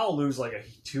games, I'll lose a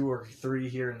 2 or 3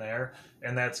 here and there,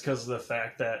 and that's because of the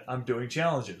fact that I'm doing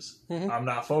challenges. I'm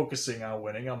not focusing on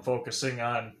winning, I'm focusing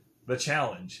on the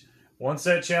challenge. Once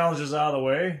that challenge is out of the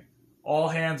way, all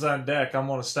hands on deck, I'm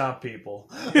going to stop people.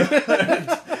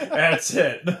 That's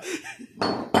it.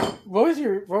 What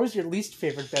was your least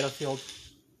favorite Battlefield?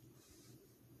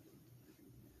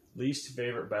 Least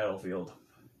favorite Battlefield?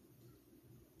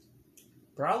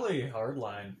 Probably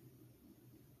Hardline.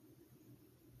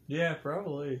 Yeah,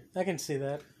 probably. I can see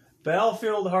that.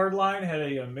 Battlefield Hardline had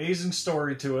an amazing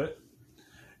story to it,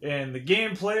 and the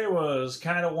gameplay was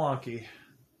kind of wonky.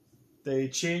 They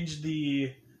changed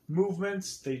the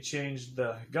movements, they changed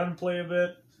the gunplay a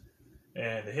bit,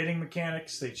 and the hitting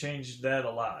mechanics, they changed that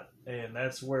a lot. And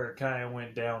that's where it kind of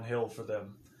went downhill for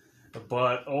them.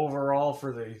 But overall,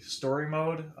 for the story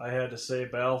mode, I had to say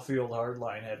Battlefield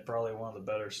Hardline had probably one of the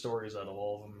better stories out of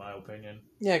all of them, in my opinion.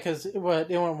 Yeah, because it went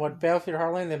Battlefield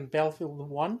Hardline, then Battlefield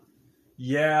 1?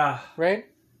 Yeah. Right?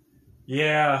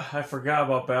 Yeah, I forgot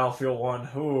about Battlefield 1.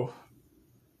 Ooh.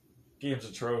 Game's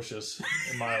atrocious,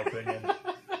 in my opinion.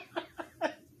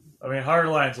 I mean,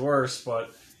 Hardline's worse,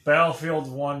 but Battlefield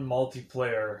 1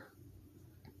 multiplayer...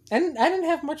 And I didn't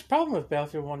have much problem with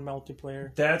Battlefield 1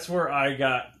 multiplayer. That's where I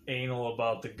got anal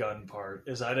about the gun part,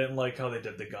 is I didn't like how they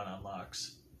did the gun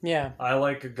unlocks. Yeah. I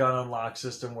like a gun unlock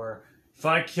system where if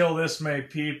I kill this many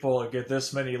people and get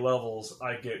this many levels,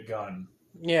 I get gun.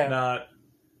 Yeah. Not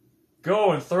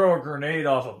go and throw a grenade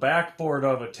off a backboard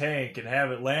of a tank and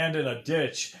have it land in a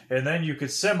ditch, and then you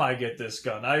could semi-get this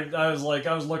gun. I was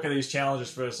looking at these challenges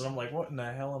for this, and I'm like, what in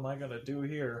the hell am I going to do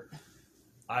here?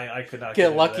 I could not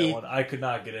get lucky. Into that one. I could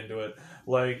not get into it.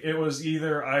 It was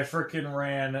either I freaking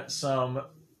ran some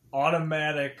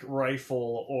automatic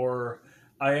rifle or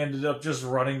I ended up just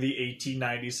running the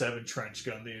 1897 trench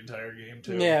gun the entire game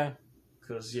too. Yeah.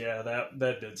 Because that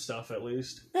did stuff at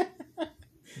least.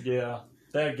 Yeah,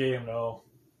 that game no.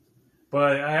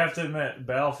 But I have to admit,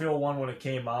 Battlefield 1 when it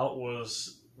came out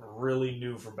was really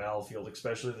new for Battlefield,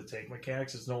 especially the tank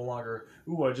mechanics. It's no longer,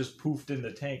 ooh, I just poofed in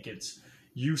the tank. It's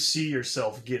you see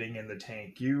yourself getting in the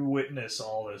tank. You witness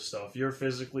all this stuff. You're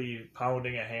physically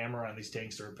pounding a hammer on these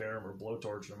tanks to repair them or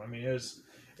blowtorch them. I mean, it was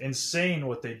insane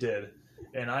what they did,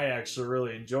 and I actually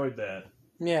really enjoyed that.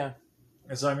 Yeah.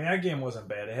 And so, I mean, that game wasn't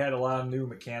bad. It had a lot of new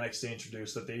mechanics to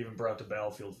introduce that they even brought to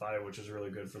Battlefield 5, which was really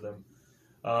good for them.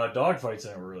 Dogfights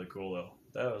in it were really cool, though.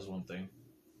 That was one thing.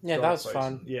 Yeah, that was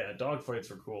fun. Yeah, dogfights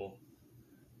were cool.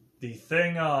 The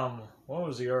thing, what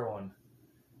was the other one?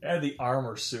 It had the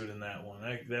armor suit in that one.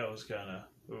 That was kind of,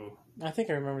 ooh. I think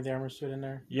I remember the armor suit in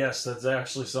there. Yes, that's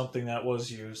actually something that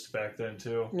was used back then,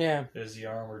 too. Yeah. Is the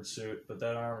armored suit. But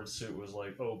that armored suit was,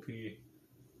 like, OP.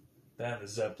 That and the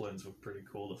Zeppelins were pretty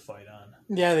cool to fight on.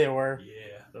 Yeah, they were.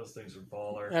 Yeah, those things were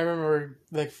baller. I remember,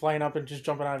 like, flying up and just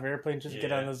jumping out of airplanes just to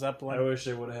get on the Zeppelin. I wish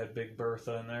they would have had Big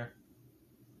Bertha in there.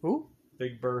 Who?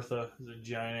 Big Bertha is a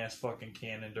giant-ass fucking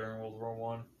cannon during World War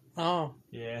One. Oh.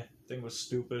 Yeah, thing was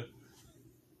stupid.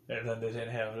 And then they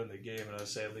didn't have it in the game, and I was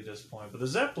sadly disappointed. But the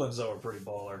Zeppelins, though, were pretty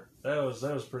baller. That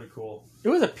was pretty cool. It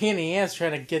was a pain in the ass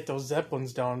trying to get those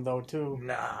Zeppelins down, though, too.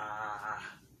 Nah.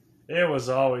 It was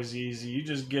always easy. You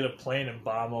just get a plane and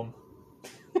bomb them.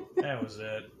 That was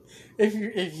it.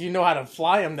 If you know how to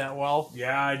fly them that well.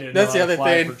 Yeah, I didn't That's know how the to other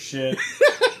fly thing. for shit.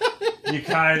 You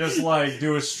kind of just, like,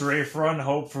 do a strafe run,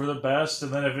 hope for the best,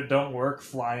 and then if it don't work,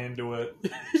 fly into it.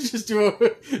 Just do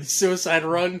a suicide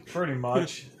run. Pretty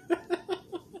much.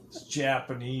 It's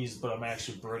Japanese, but I'm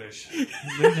actually British.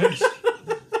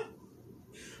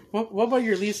 What about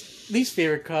your least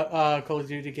favorite Call of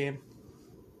Duty game?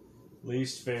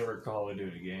 Least favorite Call of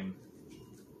Duty game.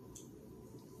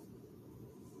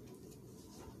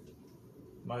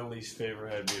 My least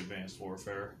favorite had to be Advanced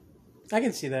Warfare. I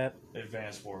can see that.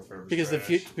 Advanced Warfare was because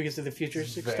trash. Because of the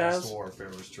futuristic Advanced styles. Warfare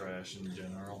was trash in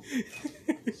general.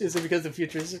 Is it because of the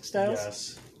futuristic styles?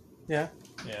 Yes. Yeah.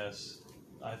 Yes.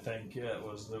 I think it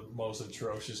was the most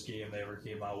atrocious game they ever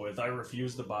came out with. I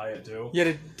refused to buy it too. You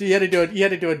had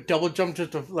to do a double jump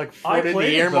just to like float in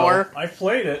the air it, though. more. I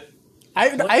played it.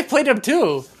 I played them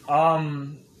too.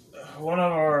 One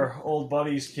of our old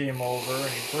buddies came over and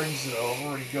he brings it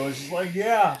over and he goes, he's like,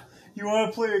 yeah, you want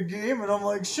to play a game? And I'm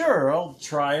like, sure, I'll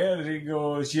try it. And he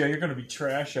goes, yeah, you're going to be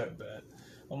trash, I bet.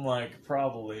 I'm like,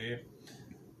 probably.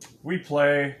 We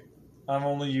play. I'm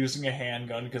only using a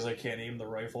handgun because I can't aim the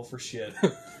rifle for shit.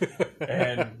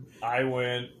 And I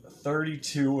went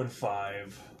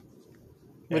 32-5.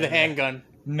 With a handgun.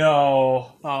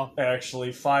 No. Oh.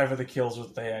 Actually, 5 of the kills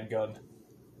with the handgun.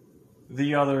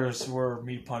 The others were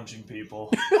me punching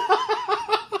people.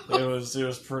 It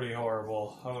was pretty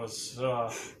horrible. I was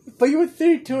But you went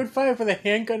 32-5 with a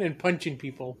handgun and punching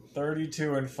people.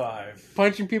 32-5.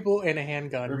 Punching people and a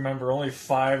handgun. Remember, only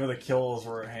 5 of the kills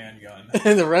were a handgun.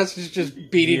 And the rest is just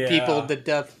beating people to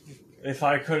death. If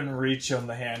I couldn't reach them,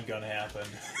 the handgun happened.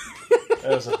 That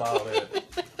was about it.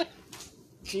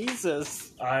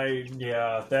 Jesus.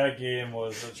 That game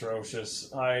was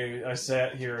atrocious. I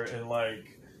sat here and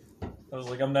I was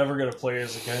like, I'm never gonna play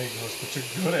as a guy. He goes, but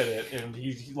you're good at it. And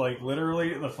he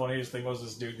literally, the funniest thing was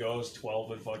this dude goes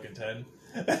 12-10.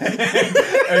 And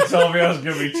told me I was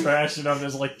gonna be trash, and I'm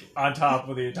just on top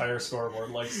of the entire scoreboard,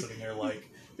 sitting there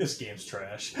this game's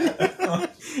trash.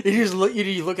 You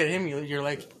look at him, you're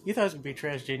like, you thought it was gonna be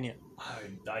trash, didn't you?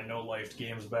 I no-lifed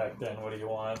games back then. What do you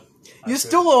want? You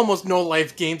still almost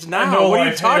no-life games now. I know what are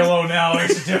you talking? Halo now.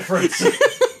 There's a difference.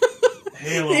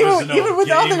 Halo isn't no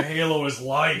game. Halo is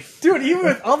life. Dude, even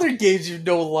with other games you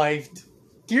no-lifed.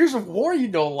 Gears of War you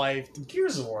no-lifed.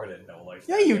 Gears of War didn't no-life.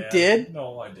 Yeah, you did.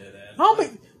 No, I didn't. How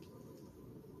many?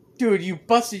 Dude, you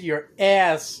busted your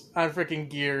ass on freaking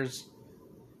Gears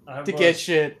to get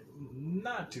shit.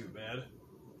 Not too bad.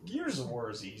 Gears of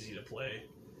War is easy to play.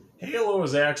 Halo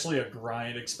is actually a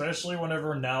grind, especially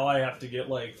whenever now I have to get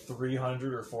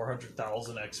 300 or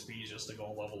 400,000 XP just to go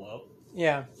level up.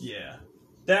 Yeah. Yeah.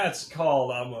 That's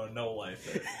called I'm gonna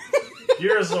no-life it.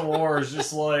 Gears of War is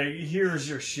just here's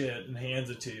your shit and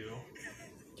hands it to you.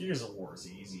 Gears of War is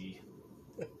easy.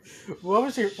 What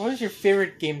was your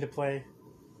favorite game to play?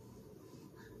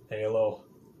 Halo.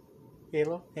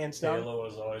 Halo, hands down. Halo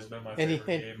has always been my favorite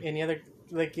game. Any other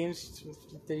games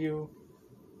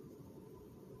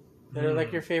that are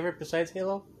your favorite besides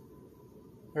Halo,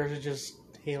 or is it just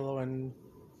Halo and?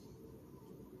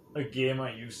 A game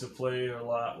I used to play a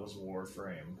lot was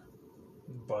Warframe,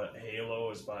 but Halo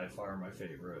is by far my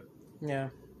favorite. Yeah.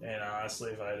 And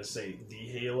honestly, if I had to say the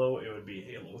Halo, it would be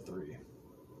Halo 3.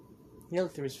 Halo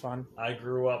 3 is fun. I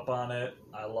grew up on it.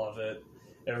 I love it.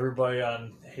 Everybody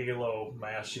on Halo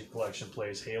Master Chief Collection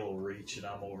plays Halo Reach, and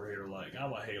I'm over here like,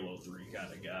 I'm a Halo 3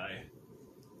 kind of guy.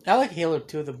 I like Halo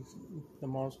 2 the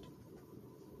most.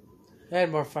 I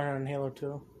had more fun on Halo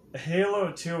 2.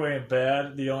 Halo 2 ain't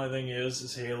bad. The only thing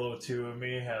is Halo 2 and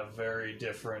me have very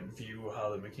different view of how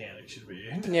the mechanics should be.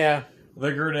 Yeah.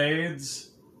 The grenades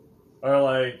are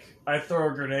like, I throw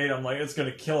a grenade, I'm like, it's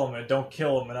gonna kill him, and don't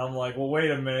kill him. And I'm like, well,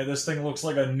 wait a minute, this thing looks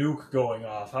like a nuke going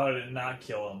off. How did it not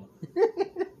kill him?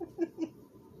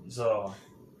 So,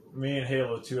 me and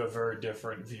Halo 2 have very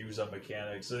different views on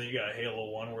mechanics. Then you got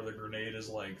Halo 1 where the grenade is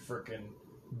like freaking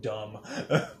dumb.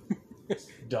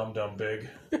 dumb big.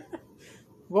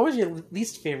 What was your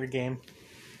least favorite game?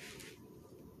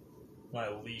 My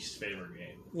least favorite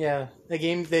game. Yeah, a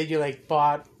game that you like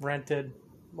bought, rented,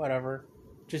 whatever.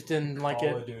 Just didn't like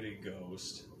it. Call of Duty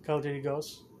Ghost. Call of Duty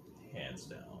Ghosts? Hands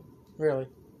down. Really?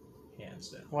 Hands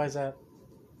down. Why is that?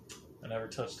 I never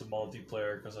touched the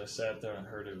multiplayer because I sat there and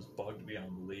heard it was bugged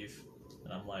beyond belief.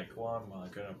 And I'm like, well, I'm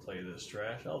not going to play this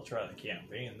trash. I'll try the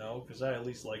campaign, though, because I at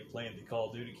least like playing the Call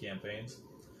of Duty campaigns.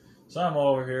 So I'm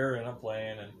over here, and I'm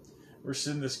playing, and we're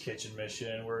sitting in this kitchen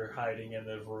mission. We're hiding in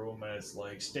the room, and it's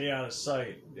like, stay out of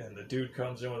sight. And the dude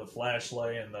comes in with a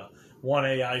flashlight, and the one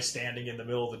AI standing in the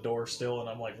middle of the door still, and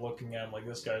I'm like looking at him like,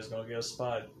 this guy's going to get us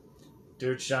spotted.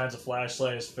 Dude shines a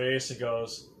flashlight in his face and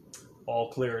goes,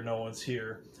 all clear, no one's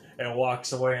here. And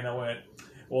walks away, and I went,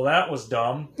 well, that was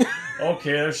dumb.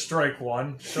 Okay, there's strike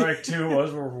one. Strike two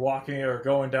was we're walking or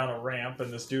going down a ramp,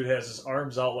 and this dude has his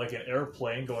arms out like an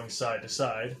airplane going side to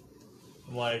side.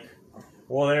 I'm like,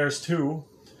 well, there's two.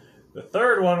 The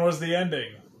third one was the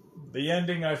ending. The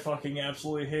ending I fucking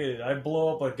absolutely hated. I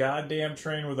blow up a goddamn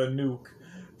train with a nuke,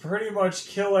 pretty much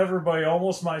kill everybody,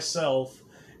 almost myself,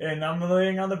 and I'm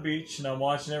laying on the beach, and I'm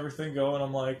watching everything go, and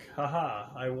I'm like, haha,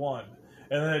 I won.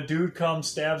 And then a dude comes,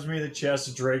 stabs me in the chest,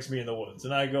 and drags me in the woods.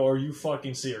 And I go, are you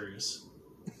fucking serious?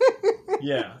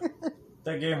 Yeah.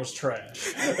 That game was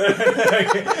trash.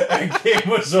 That game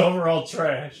was overall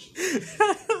trash.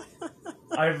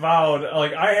 I vowed,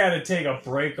 like, I had to take a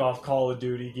break off Call of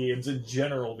Duty games in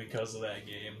general because of that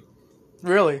game.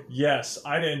 Really? Yes,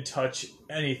 I didn't touch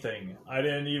anything. I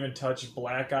didn't even touch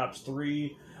Black Ops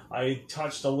 3. I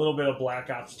touched a little bit of Black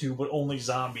Ops 2, but only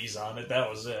zombies on it. That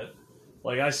was it.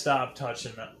 Like, I stopped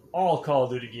touching all Call of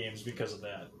Duty games because of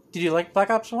that. Did you like Black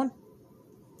Ops 1?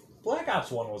 Black Ops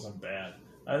 1 wasn't bad.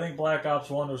 I think Black Ops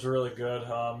 1 was really good.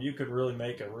 You could really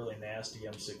make a really nasty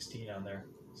M16 on there.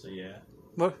 So, yeah.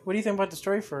 What do you think about the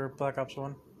story for Black Ops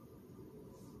 1?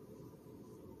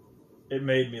 It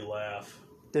made me laugh.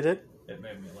 Did it? It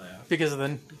made me laugh. Because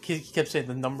of he kept saying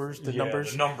the numbers,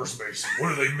 numbers. The numbers, base.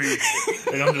 What do they mean?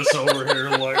 And I'm just over here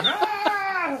like,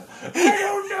 I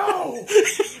don't know.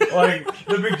 Like,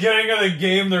 the beginning of the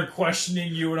game, they're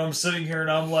questioning you, and I'm sitting here,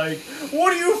 and I'm like,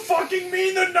 what do you fucking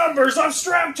mean the numbers? I'm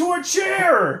strapped to a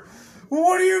chair.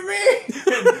 What do you mean?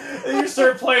 And you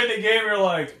start playing the game, you're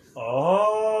like,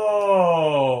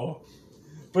 oh.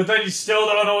 But then you still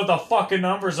don't know what the fucking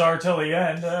numbers are till the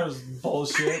end. That was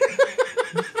bullshit.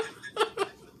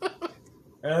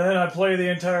 And then I play the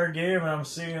entire game, and I'm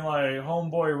seeing, like,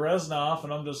 homeboy Reznov,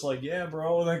 and I'm just like, yeah,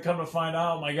 bro. And then come to find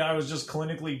out, my guy was just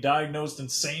clinically diagnosed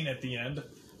insane at the end.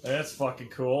 That's fucking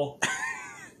cool.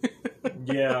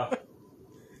 Yeah.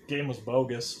 Game was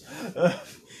bogus.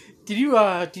 Did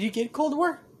you get Cold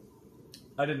War?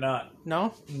 I did not.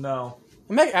 No? No.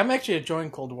 I'm actually enjoying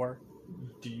Cold War.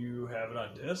 Do you have it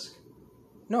on disc?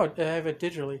 No, I have it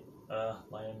digitally.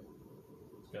 Lame. I was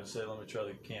gonna say, let me try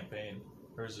the campaign.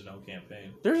 Or is there no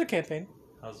campaign? There's a campaign.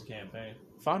 How's the campaign?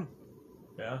 Fun.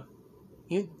 Yeah?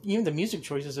 Even the music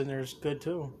choices in there is good,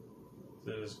 too.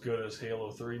 Is it as good as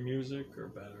Halo 3 music, or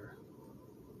better?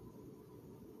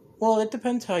 Well, it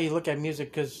depends how you look at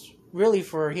music, because really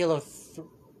for Halo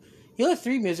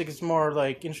 3 music is more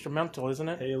like instrumental, isn't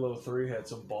it? Halo 3 had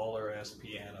some baller-ass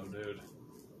piano, dude.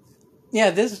 Yeah,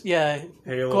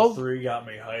 Halo 3 got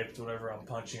me hyped whenever I'm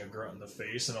punching a grunt in the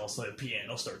face, and all of a sudden the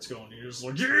piano starts going, and you're just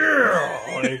like,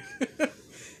 yeah!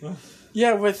 Like,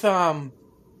 yeah, with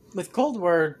Cold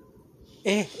War,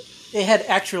 it had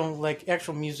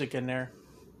actual music in there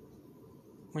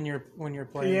when you're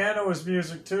playing. Piano is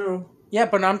music too. Yeah,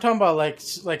 but I'm talking about like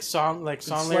song lyrics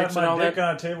and all that. Slap my dick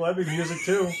on a table, that'd be music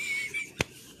too.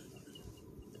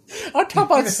 I'm talking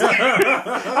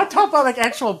about like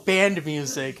actual band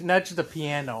music, not just the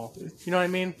piano. You know what I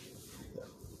mean?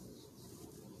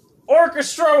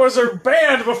 Orchestra was a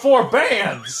band before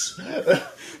bands. But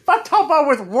I'm talking about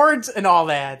with words and all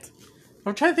that.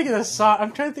 I'm trying to think of the song.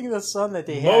 I'm trying to think of the song that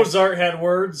they had. Mozart had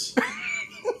words.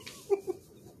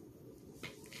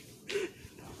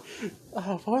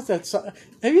 Oh, what was that song?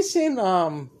 Have you seen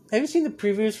the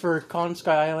previews for Kong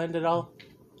Skull Island at all?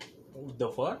 The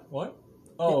fuck? What?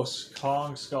 Oh,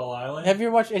 Kong Skull Island? Have you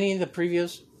ever watched any of the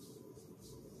previews?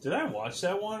 Did I watch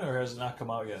that one, or has it not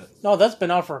come out yet? No, that's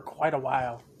been out for quite a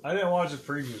while. I didn't watch the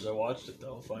previews. I watched it,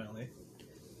 though, finally.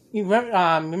 You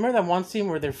remember that one scene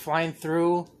where they're flying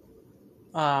through?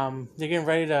 They're getting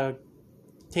ready to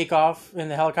take off in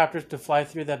the helicopters to fly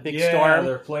through that big storm. Yeah,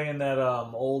 they're playing that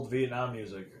old Vietnam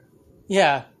music.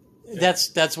 Yeah,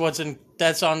 that's what's in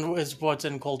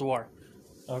Cold War.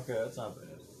 Okay, that's not bad.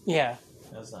 Yeah,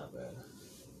 That's not bad.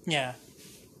 yeah.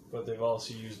 But they've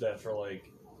also used that for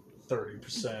like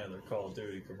 30% of their Call of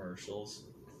Duty commercials.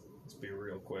 Let's be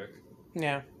real quick.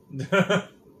 Yeah. That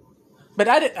But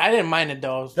I didn't mind it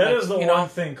though. is the one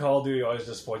thing Call of Duty always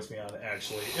disappoints me on,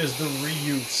 actually, is the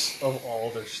reuse of all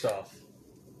their stuff.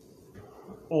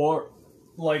 Or,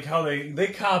 like, how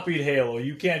they copied Halo.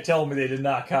 You can't tell me they did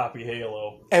not copy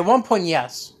Halo. At one point,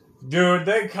 yes. Dude,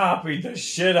 they copied the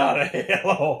shit out of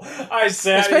Halo. I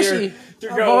sat Especially, here to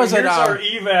go, what was here's it, our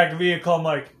evac vehicle. I'm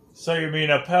like, so you mean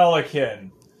a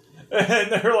Pelican?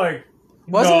 And they're like,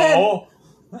 no.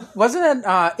 Wasn't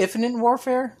that Infinite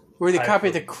Warfare? Where they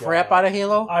copied the crap out of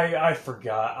Halo? I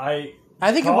forgot. I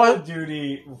think Call it was... of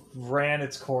Duty ran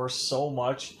its course so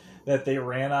much that they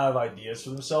ran out of ideas for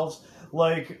themselves.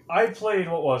 Like, I played,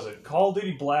 what was it? Call of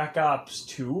Duty Black Ops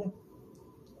 2,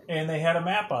 and they had a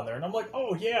map on there. And I'm like,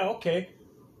 oh, yeah, okay.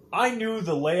 I knew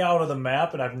the layout of the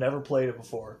map, and I've never played it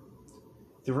before.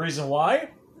 The reason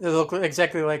why? It looked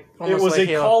exactly like... It was like a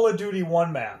Halo. Call of Duty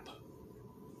 1 map.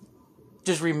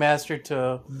 Just remastered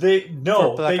to... They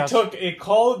Ops. took a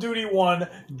Call of Duty 1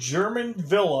 German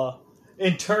villa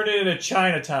and turned it into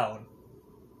Chinatown.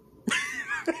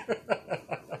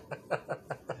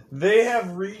 They have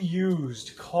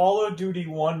reused Call of Duty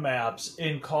 1 maps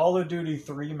and Call of Duty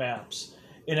 3 maps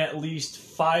in at least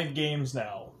 5 games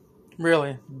now.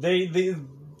 Really? They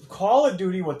Call of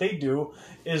Duty, what they do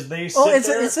is they sit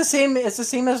it's the same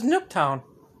as Nuketown.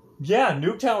 Yeah,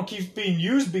 Nuketown keeps being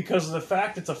used because of the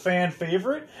fact it's a fan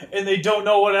favorite, and they don't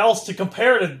know what else to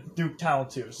compare to Nuketown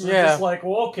to. So they're just like,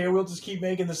 well, okay, we'll just keep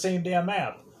making the same damn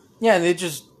map. Yeah, they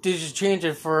just change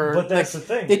it for... But that's the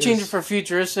thing. They change it for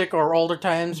futuristic or older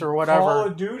times or whatever. Call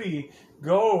of Duty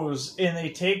goes, and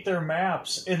they take their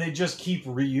maps, and they just keep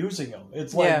reusing them.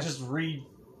 It's like just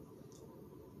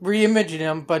re-imaging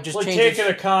them, but just like changing... taking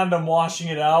a condom, washing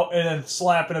it out, and then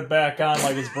slapping it back on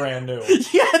like it's brand new.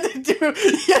 You had to do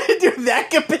that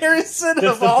comparison.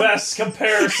 It's the best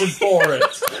comparison for it.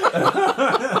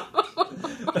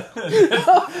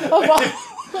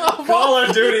 Call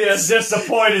of Duty has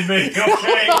disappointed me,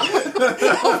 okay?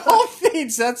 Of all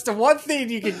things, that's the one thing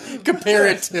you can compare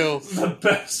it to. The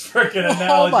best freaking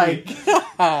analogy. Oh my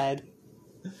god.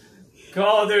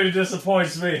 Call of Duty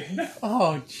disappoints me.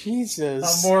 Oh,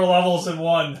 Jesus. On more levels than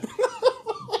one.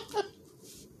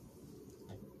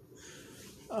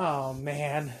 Oh,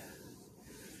 man.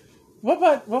 What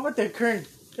about the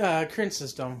current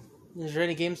system? Is there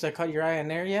any games that caught your eye on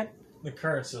there yet? The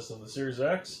current system, the Series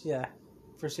X? Yeah,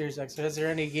 for Series X. Is there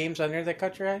any games on there that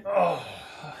caught your eye? Oh,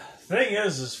 thing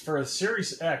is for the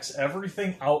Series X,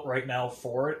 everything out right now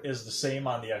for it is the same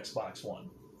on the Xbox One.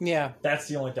 Yeah. That's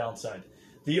the only downside.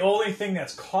 The only thing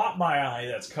that's caught my eye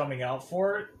that's coming out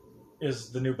for it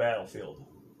is the new Battlefield.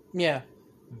 Yeah.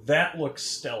 That looks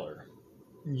stellar.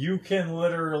 You can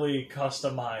literally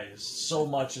customize so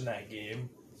much in that game.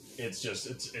 It's just,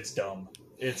 it's dumb.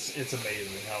 It's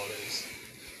amazing how it is.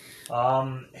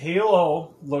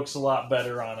 Halo looks a lot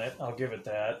better on it. I'll give it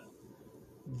that.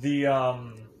 The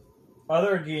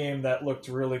other game that looked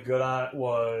really good on it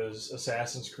was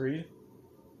Assassin's Creed.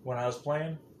 When I was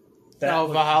playing,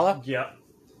 Valhalla. Yeah,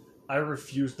 I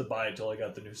refused to buy it until I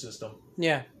got the new system.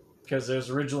 Yeah, because it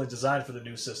was originally designed for the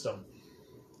new system.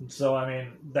 So I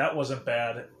mean, that wasn't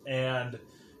bad. And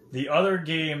the other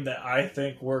game that I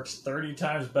think works 30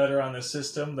 times better on the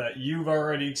system that you've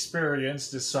already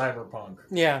experienced is Cyberpunk.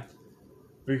 Yeah.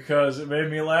 Because it made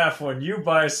me laugh when you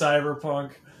buy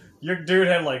Cyberpunk. Your dude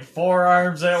had like 4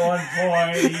 arms at one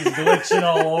point. He's glitching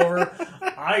all over.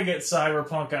 I get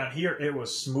Cyberpunk on here. It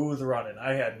was smooth running.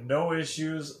 I had no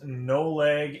issues, no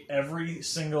lag. Every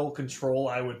single control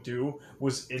I would do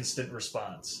was instant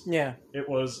response. Yeah. It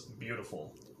was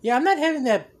beautiful. Yeah, I'm not having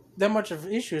that much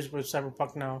of issues with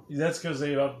Cyberpunk now. That's because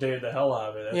they updated the hell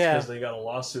out of it. That's because they got a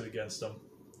lawsuit against them.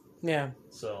 Yeah.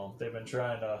 So they've been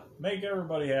trying to make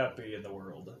everybody happy in the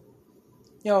world.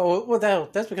 Yeah, well,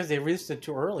 that's because they released it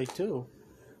too early, too.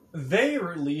 they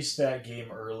released that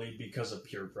game early because of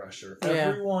peer pressure. Yeah.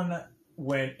 Everyone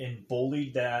went and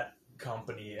bullied that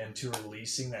company into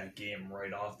releasing that game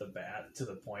right off the bat to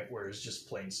the point where it's just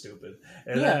plain stupid.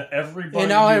 And then everybody and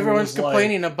now everyone's was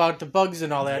complaining about the bugs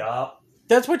and all that. Yeah.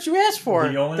 That's what you asked for.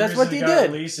 The only That's reason what they it got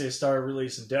did. released, they started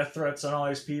releasing death threats on all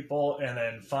these people, and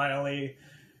then finally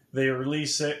they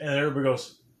release it, and everybody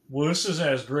goes, well, this isn't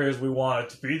as great as we want it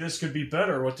to be. This could be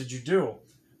better. What did you do?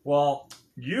 Well,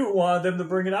 you wanted them to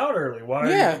bring it out early. Why are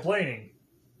you complaining?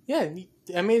 Yeah,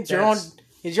 I mean,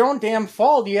 it's your own damn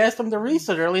fault. You asked them to release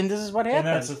it early, and this is what happened.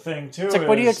 And that's the thing, too. It's like,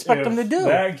 what do you expect them to do?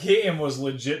 That game was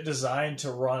legit designed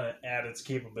to run at its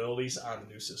capabilities on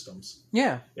the new systems.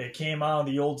 Yeah. It came out on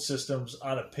the old systems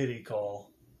on a pity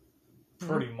call,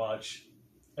 pretty much.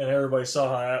 And everybody saw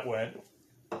how that went.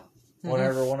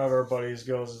 Whenever one of our buddies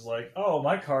goes, is like, oh,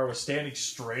 my car was standing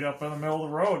straight up in the middle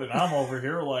of the road, and I'm over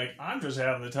here like, I'm just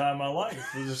having the time of my life.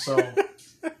 So...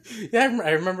 Yeah,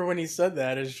 I remember when he said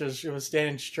that. It was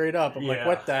standing straight up. I'm like,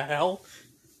 what the hell?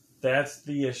 That's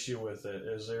the issue with it,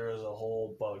 is there is a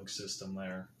whole bug system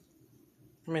there.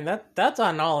 I mean, that's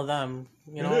on all of them.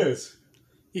 You know, it is.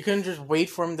 You couldn't just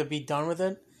wait for them to be done with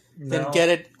it. No. Then get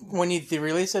it when you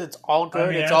release it. It's all good.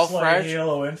 I mean, it's all like fresh.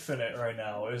 Halo Infinite right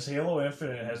now. Halo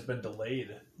Infinite has been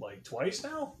delayed like twice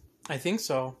now. I think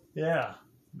so. Yeah,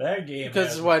 that game.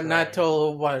 Because not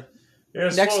till what?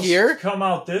 It's next year? To come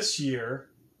out this year,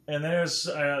 and then it's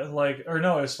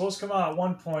it's supposed to come out at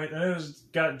one point, and it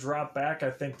got dropped back.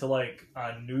 I think to like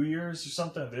on New Year's or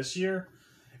something this year,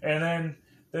 and then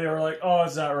they were like, "Oh,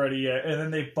 it's not ready yet," and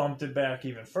then they bumped it back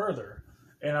even further.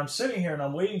 And I'm sitting here and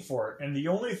I'm waiting for it. And the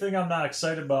only thing I'm not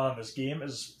excited about in this game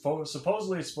is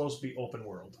supposedly it's supposed to be open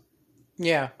world.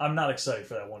 Yeah. I'm not excited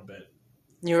for that one bit.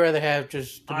 You'd rather have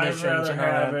just the missions. I'd rather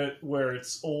have it where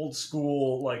it's old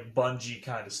school, like Bungie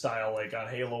kind of style, like on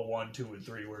Halo 1, 2, and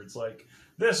 3, where it's like,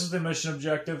 this is the mission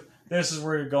objective, this is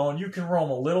where you're going. You can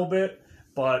roam a little bit,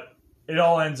 but it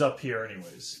all ends up here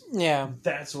anyways. Yeah.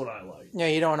 That's what I like. Yeah,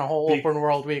 you don't want a whole open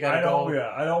world where you gotta go.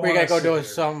 Yeah, I don't. Where you gotta go to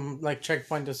some like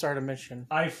checkpoint to start a mission.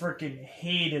 I freaking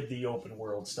hated the open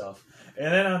world stuff.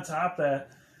 And then on top of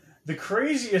that, the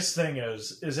craziest thing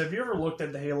is have you ever looked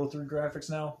at the Halo 3 graphics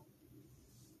now?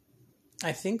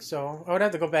 I think so. I would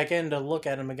have to go back in to look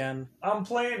at them again. I'm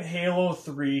playing Halo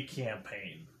 3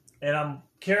 campaign, and I'm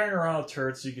carrying around a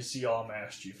turret so you can see all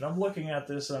Master Chief. And I'm looking at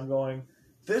this and I'm going,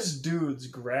 this dude's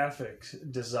graphic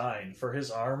design for his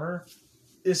armor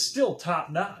is still top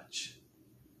notch.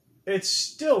 It's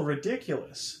still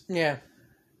ridiculous. Yeah.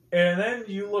 And then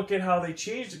you look at how they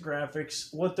changed the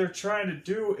graphics. What they're trying to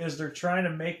do is they're trying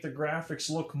to make the graphics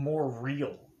look more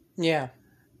real. Yeah.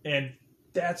 And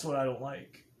that's what I don't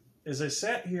like. Is I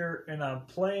sat here and I'm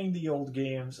playing the old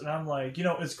games and I'm like,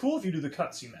 it's cool if you do the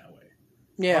cutscene that way.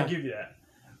 Yeah. I'll give you that.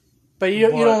 But you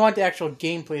don't want the actual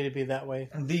gameplay to be that way.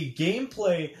 The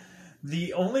gameplay,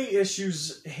 the only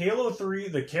issues, Halo 3,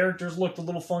 the characters looked a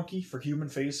little funky for human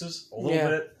faces, a little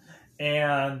bit,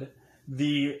 and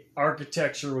the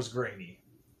architecture was grainy.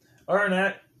 Other than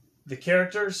that, the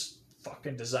characters,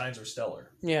 fucking designs were stellar.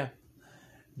 Yeah.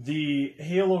 The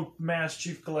Halo Master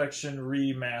Chief Collection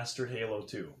remastered Halo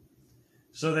 2.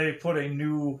 So they put a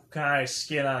new kind of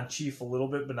skin on Chief a little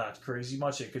bit, but not crazy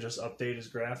much. It could just update his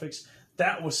graphics.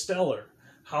 That was stellar.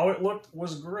 How it looked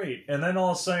was great. And then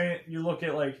all of a sudden, you look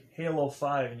at like Halo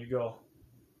 5 and you go,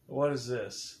 what is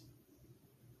this?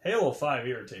 Halo 5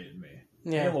 irritated me.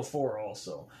 Yeah. Halo 4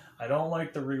 also. I don't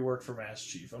like the rework for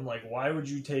Master Chief. I'm like, why would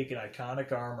you take an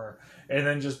iconic armor and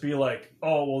then just be like,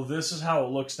 oh, well, this is how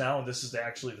it looks now and this is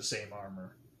actually the same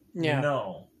armor? Yeah.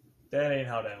 No. That ain't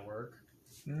how that works.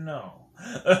 No.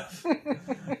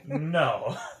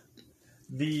 No.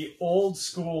 The old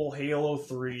school Halo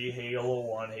 3, Halo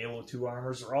 1, Halo 2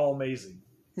 armors are all amazing.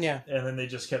 Yeah. And then they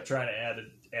just kept trying to add.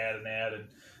 And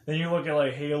then you look at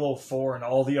like Halo 4 and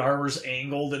all the armor's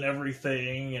angled and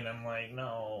everything, and I'm like,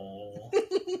 no.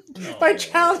 My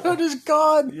childhood is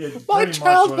gone. Yeah, my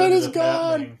childhood is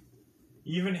gone. Happening.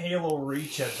 Even Halo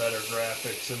Reach had better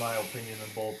graphics, in my opinion, than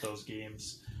both those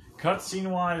games. Cutscene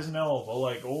wise, no, but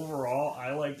like overall,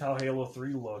 I liked how Halo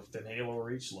 3 looked and Halo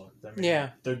Reach looked. I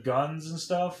mean, the guns and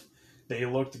stuff, they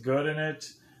looked good in it.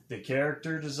 The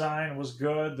character design was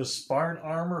good. The Spartan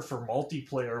armor for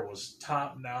multiplayer was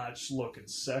top notch, looking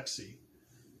sexy.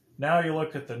 Now you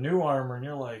look at the new armor and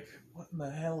you're like, what in the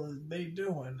hell are they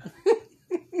doing?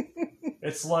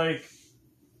 It's like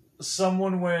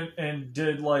someone went and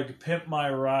did like Pimp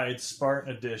My Ride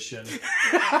Spartan Edition.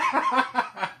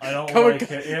 I don't like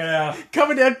it. Yeah.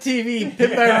 Coming to MTV,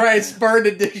 Pimp My Ride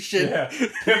Spartan Edition. Yeah.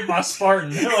 Pimp My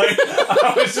Spartan.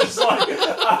 I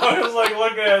was like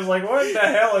looking at it, I was like, what the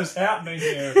hell is happening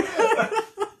here?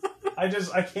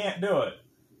 I can't do it.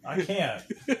 I can't.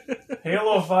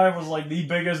 Halo 5 was like the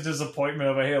biggest disappointment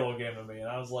of a Halo game to me, and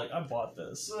I was like, I bought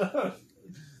this. I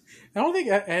don't think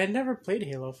I had never played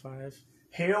Halo 5.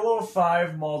 Halo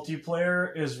 5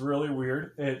 multiplayer is really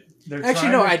weird. I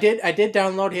did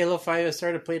download Halo 5. I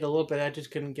started to play it a little bit. I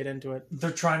just couldn't get into it.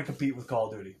 They're trying to compete with Call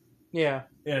of Duty. Yeah.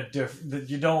 In a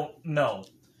you don't know.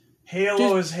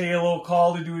 Halo is Halo.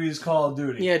 Call of Duty is Call of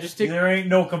Duty. Yeah, there ain't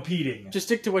no competing. Just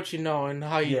stick to what you know and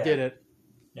how you did it.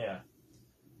 Yeah.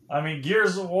 I mean,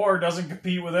 Gears of War doesn't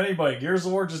compete with anybody. Gears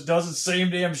of War just does the same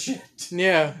damn shit.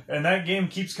 Yeah. And that game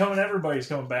keeps coming. Everybody's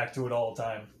coming back to it all the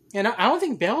time. And I don't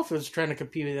think Battlefield's trying to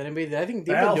compete with anybody. I think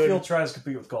Battlefield tries to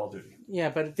compete with Call of Duty. Yeah,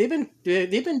 but they've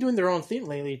been doing their own thing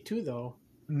lately too, though.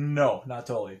 No, not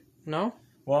totally. No?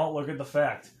 Well, look at the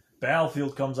fact.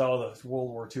 Battlefield comes out with a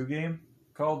World War II game.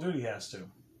 Call of Duty has to.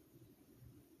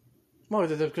 Well,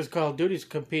 because Call of Duty's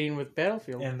competing with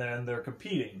Battlefield. And then they're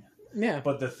competing. Yeah.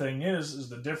 But the thing is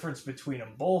the difference between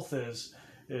them both is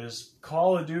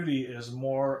Call of Duty is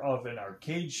more of an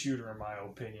arcade shooter, in my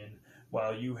opinion,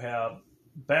 while you have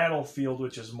Battlefield,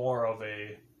 which is more of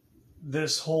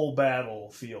this whole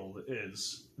battlefield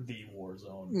is the war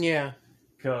zone. Yeah.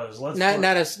 Because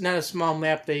not a small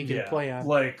map that you can play on.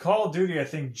 Like Call of Duty, I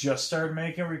think just started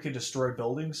making where you could destroy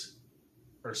buildings,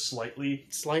 or slightly,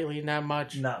 not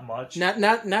much, not much,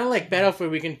 not like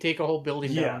Battlefield. We can take a whole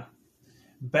building down.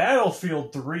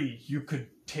 Battlefield 3, you could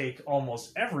take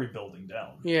almost every building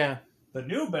down. Yeah. The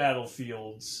new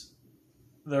Battlefields,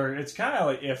 it's kind of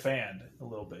like if and a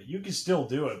little bit. You can still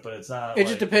do it, but it's not. It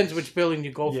just depends which building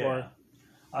you go for.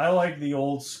 I like the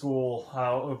old school,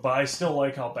 but I still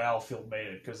like how Battlefield made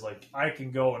it, because like I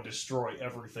can go and destroy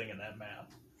everything in that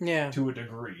map. Yeah. To a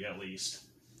degree, at least.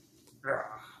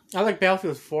 I like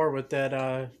Battlefield 4 with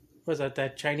that.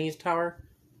 That Chinese tower?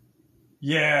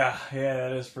 Yeah,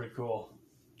 that is pretty cool.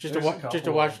 Just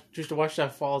to watch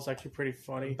that fall is actually pretty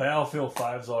funny. Battlefield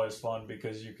 5 is always fun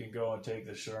because you can go and take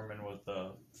the Sherman with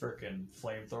the frickin'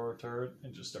 flamethrower turret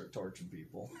and just start torching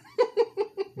people.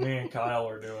 Me and Kyle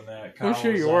were doing that. Kyle I'm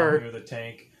sure you was were. Near the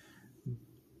tank.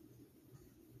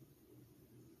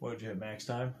 What did you hit max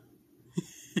time?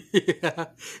 Yeah.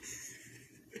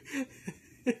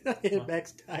 I hit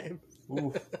max time.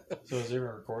 Oof. So is it even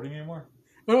recording anymore?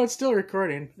 Well, no, it's still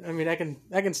recording. I mean, I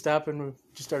can stop and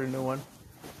just start a new one.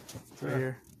 It's right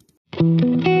here.